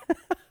sand?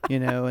 You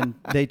know, and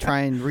they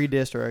try and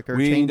redistrict or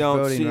change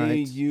voting rights. We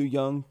don't see you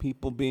young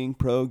people being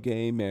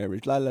pro-gay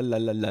marriage. La la la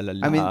la la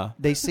la. I mean,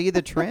 they see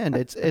the trend.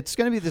 It's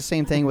going to be the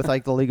same thing with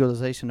like the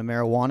legalization of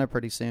marijuana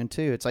pretty soon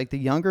too. It's like the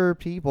younger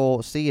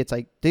people see. It's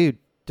like, dude,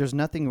 there's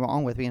nothing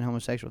wrong with being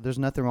homosexual. There's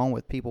nothing wrong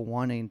with people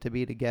wanting to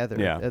be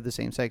together of the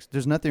same sex.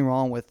 There's nothing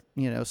wrong with,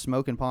 you know,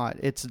 smoking pot.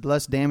 It's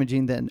less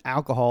damaging than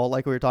alcohol,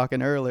 like we were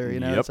talking earlier. You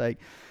know, It's like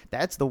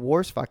that's the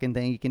worst fucking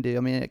thing you can do.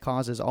 I mean, it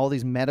causes all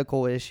these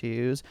medical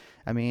issues.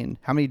 I mean,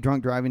 how many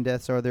drunk driving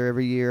deaths are there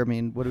every year? I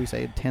mean, what do we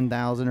say,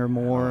 10,000 or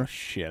more? Oh,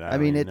 shit, I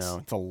mean, it's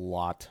a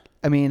lot.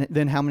 I mean,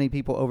 then how many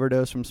people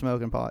overdose from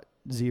smoking pot?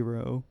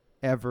 0.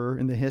 Ever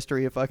in the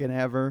history of fucking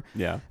ever.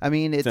 Yeah. I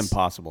mean, it's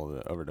impossible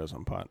to overdose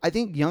on pot. I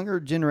think younger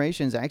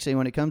generations, actually,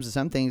 when it comes to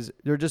some things,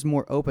 they're just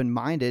more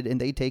open-minded and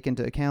they take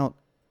into account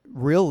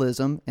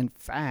realism and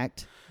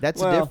fact.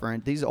 That's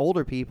different. These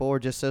older people are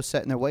just so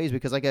set in their ways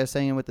because, like I was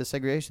saying with the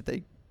segregation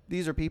thing,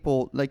 these are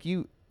people like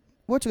you.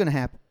 What's going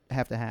to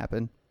have to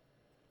happen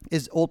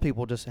is old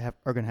people just are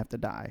going to have to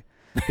die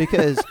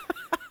because.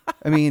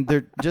 I mean,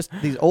 they're just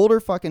these older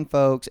fucking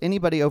folks.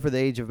 Anybody over the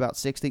age of about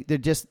 60,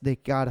 they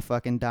gotta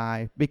fucking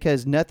die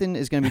because nothing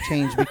is going to be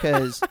changed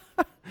because,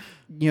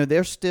 you know,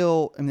 they're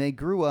still, I mean, they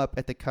grew up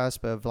at the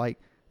cusp of like,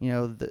 you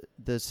know,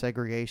 the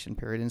segregation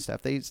period and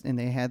stuff. They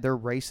had their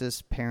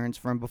racist parents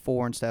from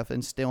before and stuff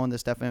and still in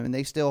this stuff. And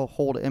they still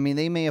hold it. I mean,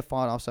 they may have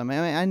fought off some. I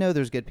mean, I know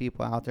there's good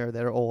people out there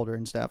that are older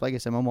and stuff. Like I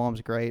said, my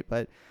mom's great,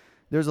 but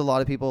there's a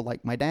lot of people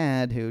like my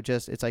dad who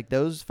just, it's like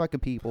those fucking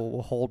people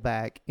will hold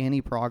back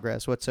any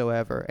progress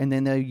whatsoever. And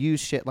then they'll use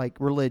shit like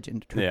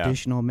religion,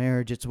 traditional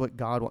marriage. It's what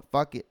God wants.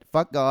 Fuck it.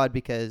 Fuck God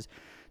because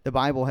the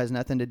Bible has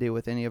nothing to do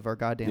with any of our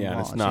goddamn laws.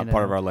 Yeah, it's not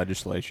part of our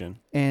legislation.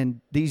 And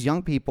these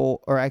young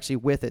people are actually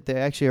with it. They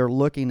actually are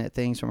looking at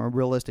things from a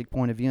realistic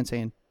point of view and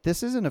saying,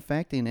 this isn't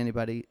affecting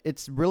anybody.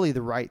 It's really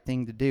the right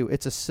thing to do.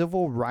 It's a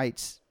civil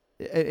rights.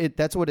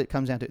 That's what it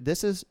comes down to.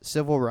 This is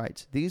civil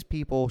rights. These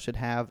people should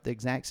have the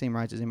exact same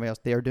rights as anybody else.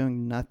 They are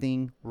doing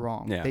nothing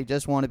wrong. Yeah. They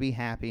just want to be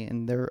happy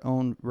in their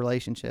own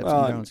relationships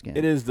and their own skin.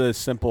 It is the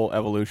simple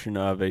evolution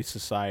of a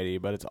society,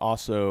 but it's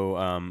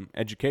also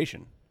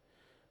education.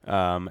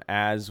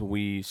 As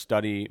we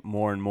study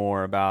more and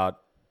more about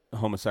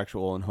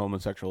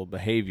homosexual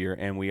behavior,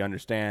 and we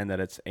understand that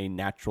it's a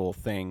natural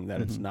thing,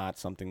 that it's not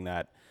something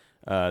that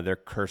they're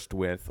cursed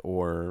with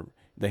or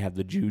they have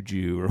the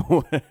juju or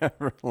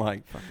whatever.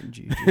 Like fucking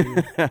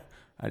juju.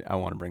 I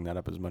want to bring that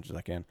up as much as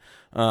I can.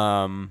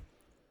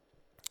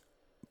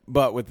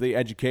 But with the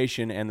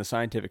education and the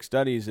scientific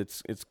studies,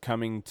 it's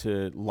coming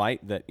to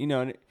light that, you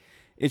know,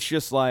 it's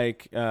just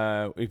like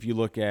if you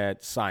look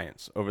at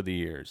science over the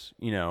years,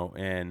 you know,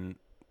 and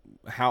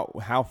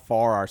how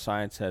far our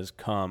science has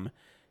come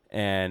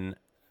and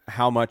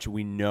how much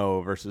we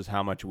know versus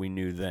how much we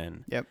knew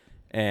then. Yep.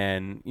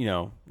 And,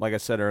 like I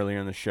said earlier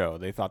in the show,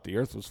 they thought the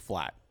earth was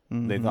flat.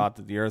 Mm-hmm. They thought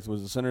that the earth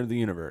was the center of the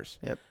universe.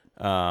 Yep.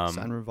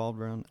 Sun revolved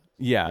around.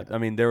 Yeah, I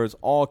mean, there was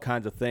all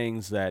kinds of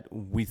things that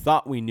we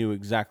thought we knew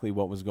exactly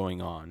what was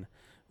going on.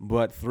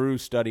 But through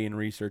study and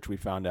research, we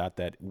found out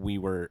that we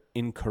were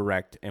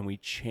incorrect and we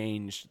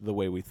changed the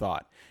way we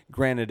thought.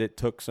 Granted, it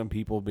took some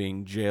people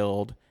being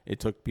jailed.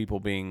 It took people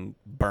being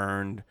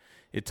burned.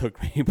 It took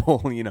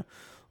people,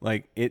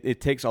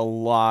 it takes a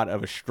lot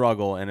of a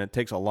struggle and it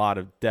takes a lot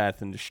of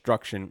death and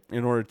destruction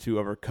in order to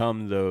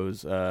overcome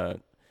those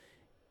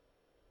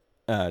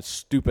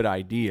stupid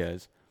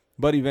ideas.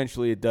 But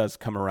eventually it does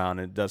come around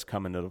and it does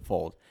come into the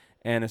fold.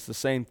 And it's the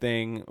same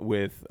thing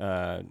with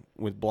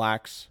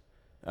blacks.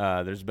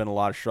 There's been a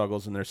lot of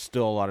struggles, and there's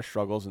still a lot of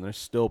struggles, and there's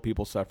still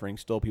people suffering,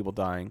 still people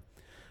dying.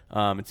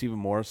 It's even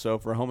more so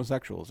for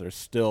homosexuals. There's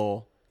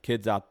still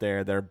kids out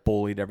there that are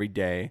bullied every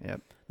day.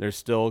 Yep. There's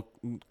still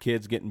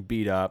kids getting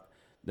beat up.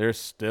 There's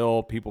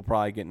still people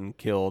probably getting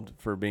killed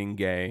for being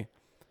gay.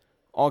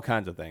 All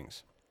kinds of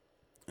things.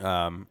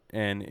 And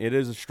it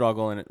is a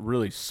struggle, and it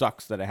really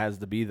sucks that it has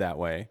to be that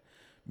way,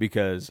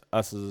 because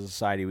us as a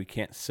society, we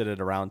can't sit at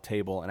a round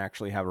table and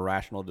actually have a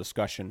rational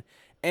discussion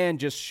and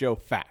just show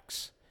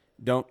facts.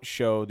 Don't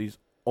show these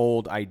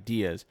old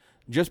ideas.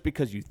 Just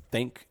because you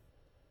think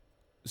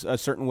a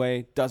certain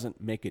way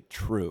doesn't make it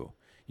true.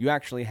 You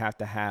actually have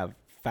to have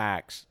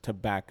facts to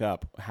back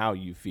up how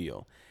you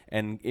feel.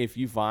 And if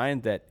you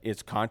find that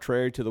it's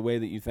contrary to the way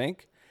that you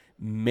think,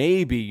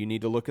 maybe you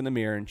need to look in the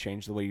mirror and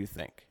change the way you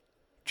think.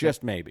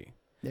 Just maybe.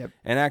 Yep.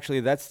 And actually,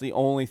 that's the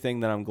only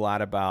thing that I'm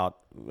glad about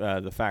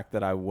the fact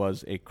that I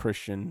was a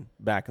Christian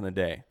back in the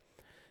day,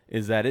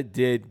 is that it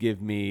did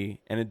give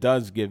me, and it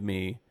does give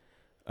me,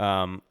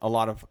 a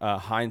lot of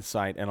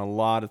hindsight and a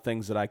lot of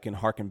things that I can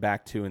harken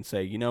back to and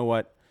say, you know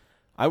what,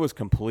 I was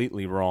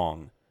completely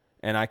wrong.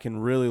 And I can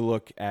really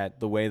look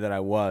at the way that I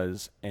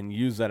was and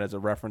use that as a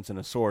reference and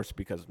a source,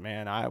 because,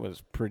 man, I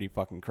was pretty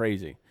fucking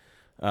crazy.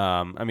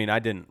 I mean, I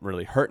didn't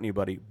really hurt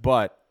anybody,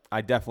 but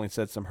I definitely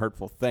said some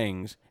hurtful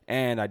things,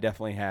 and I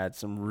definitely had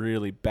some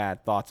really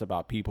bad thoughts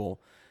about people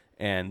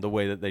and the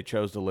way that they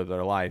chose to live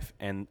their life.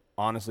 And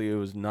honestly, it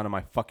was none of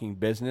my fucking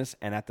business.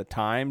 And at the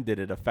time, did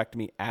it affect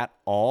me at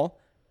all?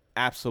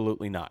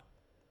 Absolutely not.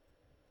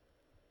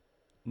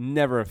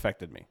 Never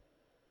affected me.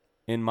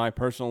 In my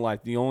personal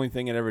life, the only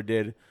thing it ever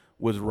did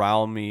was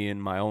rile me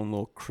in my own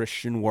little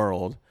Christian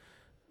world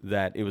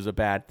that it was a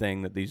bad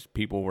thing that these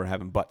people were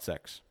having butt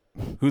sex.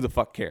 Who the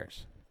fuck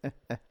cares?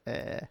 Butt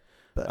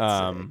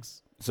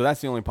sex. So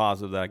that's the only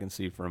positive that I can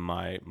see from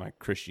my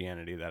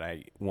Christianity that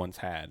I once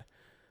had,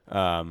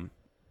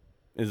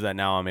 is that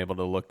now I'm able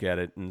to look at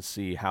it and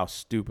see how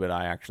stupid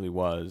I actually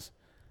was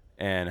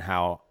and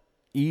how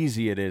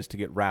easy it is to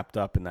get wrapped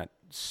up in that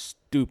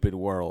stupid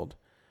world.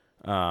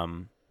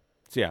 So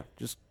yeah,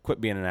 just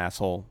quit being an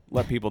asshole.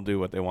 Let people do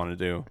what they want to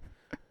do.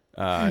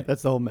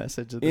 That's the whole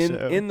message of the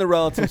show. In the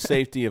relative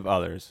safety of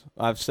others.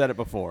 I've said it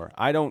before.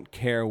 I don't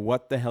care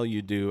what the hell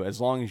you do as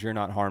long as you're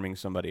not harming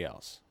somebody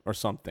else or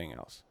something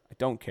else. I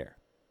don't care.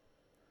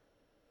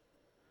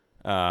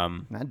 I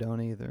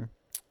don't either.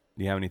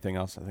 Do you have anything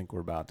else? I think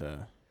we're about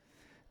to...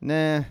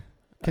 Nah.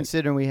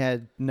 Considering we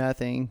had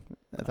nothing,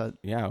 I thought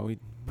we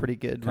pretty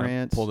good kinda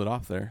rants. pulled it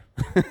off there.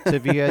 So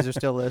if you guys are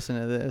still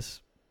listening to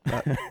this,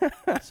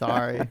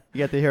 sorry. You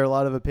got to hear a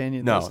lot of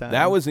opinion No, this time.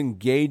 that was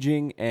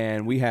engaging,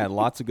 and we had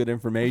lots of good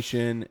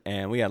information,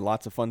 and we had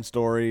lots of fun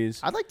stories.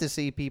 I'd like to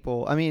see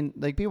people,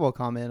 people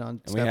comment on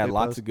And stuff we had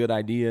lots post. of good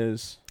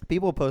ideas.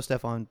 People post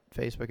stuff on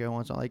Facebook every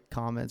once in a while, like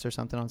comments or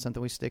something on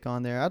something we stick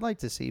on there. I'd like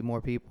to see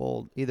more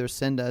people either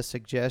send us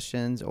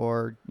suggestions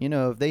or,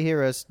 if they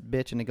hear us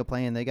bitching and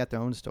complaining, they got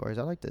their own stories.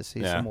 I'd like to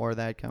see some more of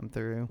that come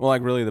through. Well,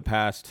 really the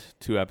past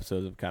 2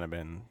 episodes have kind of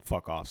been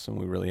fuck-offs, and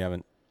we really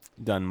haven't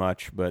done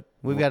much, but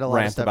we've got a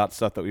lot of stuff about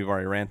stuff that we've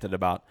already ranted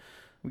about.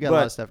 We got a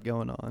lot of stuff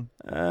going on.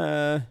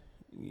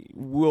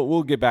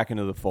 We'll get back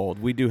into the fold.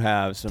 We do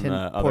have some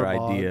other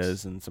Boggs.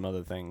 ideas and some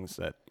other things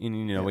that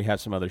we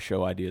have some other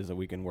show ideas that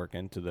we can work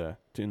into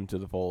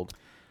the fold.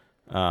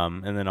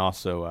 And then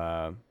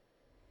also,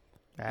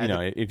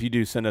 if you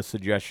do send us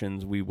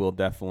suggestions, we will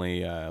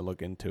definitely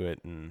look into it,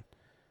 and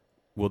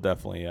we'll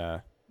definitely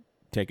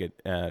take it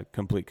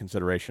complete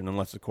consideration.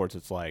 Unless, of course,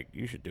 it's like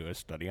you should do a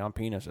study on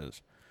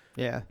penises.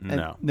 Yeah.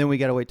 No. And then we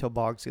got to wait till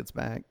Boggs gets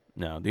back.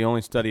 No, the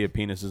only study of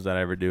penises that I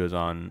ever do is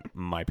on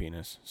my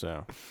penis.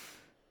 So.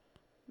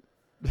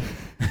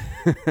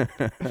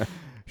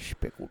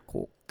 Spickled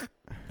cork.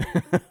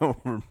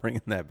 We're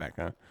bringing that back,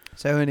 huh?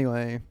 So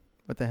anyway,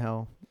 what the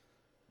hell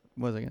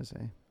was I gonna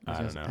say?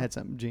 I don't know. I had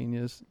something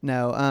genius.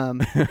 No,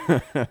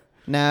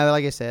 no.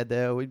 Like I said,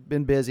 though, we've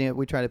been busy.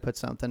 We try to put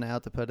something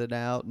out to put it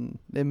out, and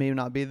it may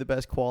not be the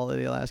best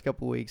quality the last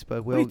couple of weeks,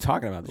 but what are you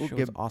talking about? This show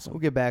is awesome. We'll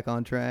get back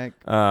on track.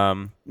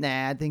 Nah,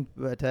 I think,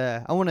 but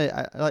I want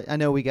to. I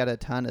know we got a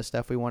ton of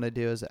stuff we want to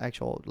do as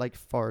actual, like,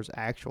 far as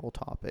actual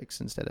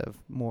topics instead of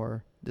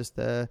more just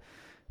the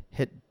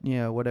hit,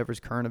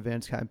 whatever's current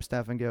events kind of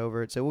stuff and go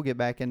over it. So we'll get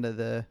back into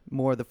the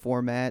more of the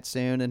format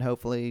soon, and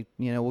hopefully,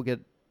 we'll get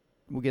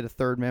we'll get a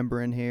third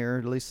member in here,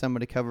 at least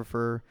somebody to cover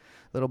for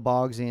little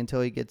Boggsy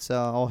until he gets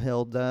all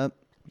hilled up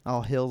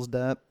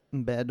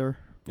and better.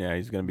 Yeah,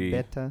 he's going to be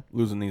Better.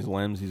 losing these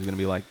limbs. He's going to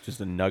be like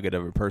just a nugget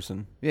of a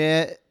person.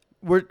 Yeah,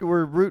 we're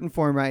rooting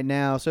for him right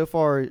now. So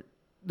far,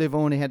 they've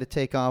only had to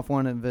take off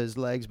one of his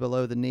legs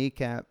below the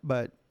kneecap,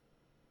 but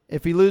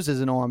if he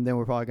loses an arm, then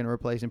we're probably going to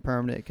replace him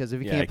permanent. Because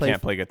if he can't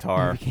play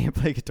guitar, if he can't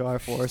play guitar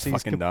for us, he's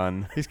fucking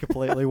done. He's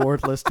completely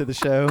worthless to the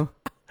show.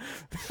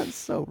 That's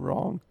so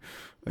wrong.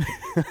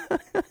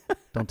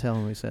 Don't tell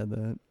him we said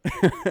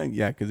that.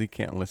 Yeah, because he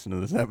can't listen to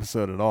this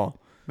episode at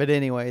all. But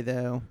anyway,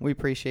 though, we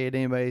appreciate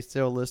anybody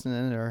still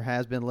listening or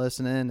has been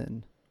listening.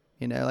 And,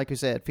 you know, like we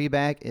said,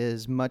 feedback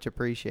is much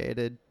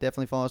appreciated.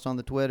 Definitely follow us on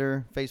the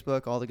Twitter,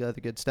 Facebook, all the other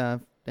good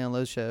stuff.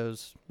 Download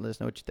shows. Let us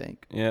know what you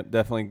think. Yeah,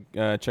 definitely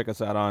check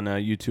us out on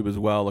YouTube as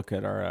well. Look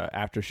at our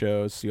after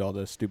shows. See all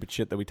the stupid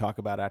shit that we talk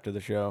about after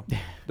the show.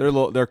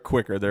 They're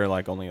quicker. They're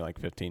like only like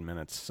 15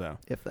 minutes. So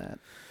If that.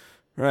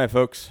 all right,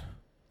 folks.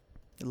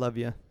 Love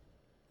you.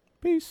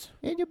 Peace.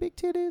 And your big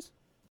titties.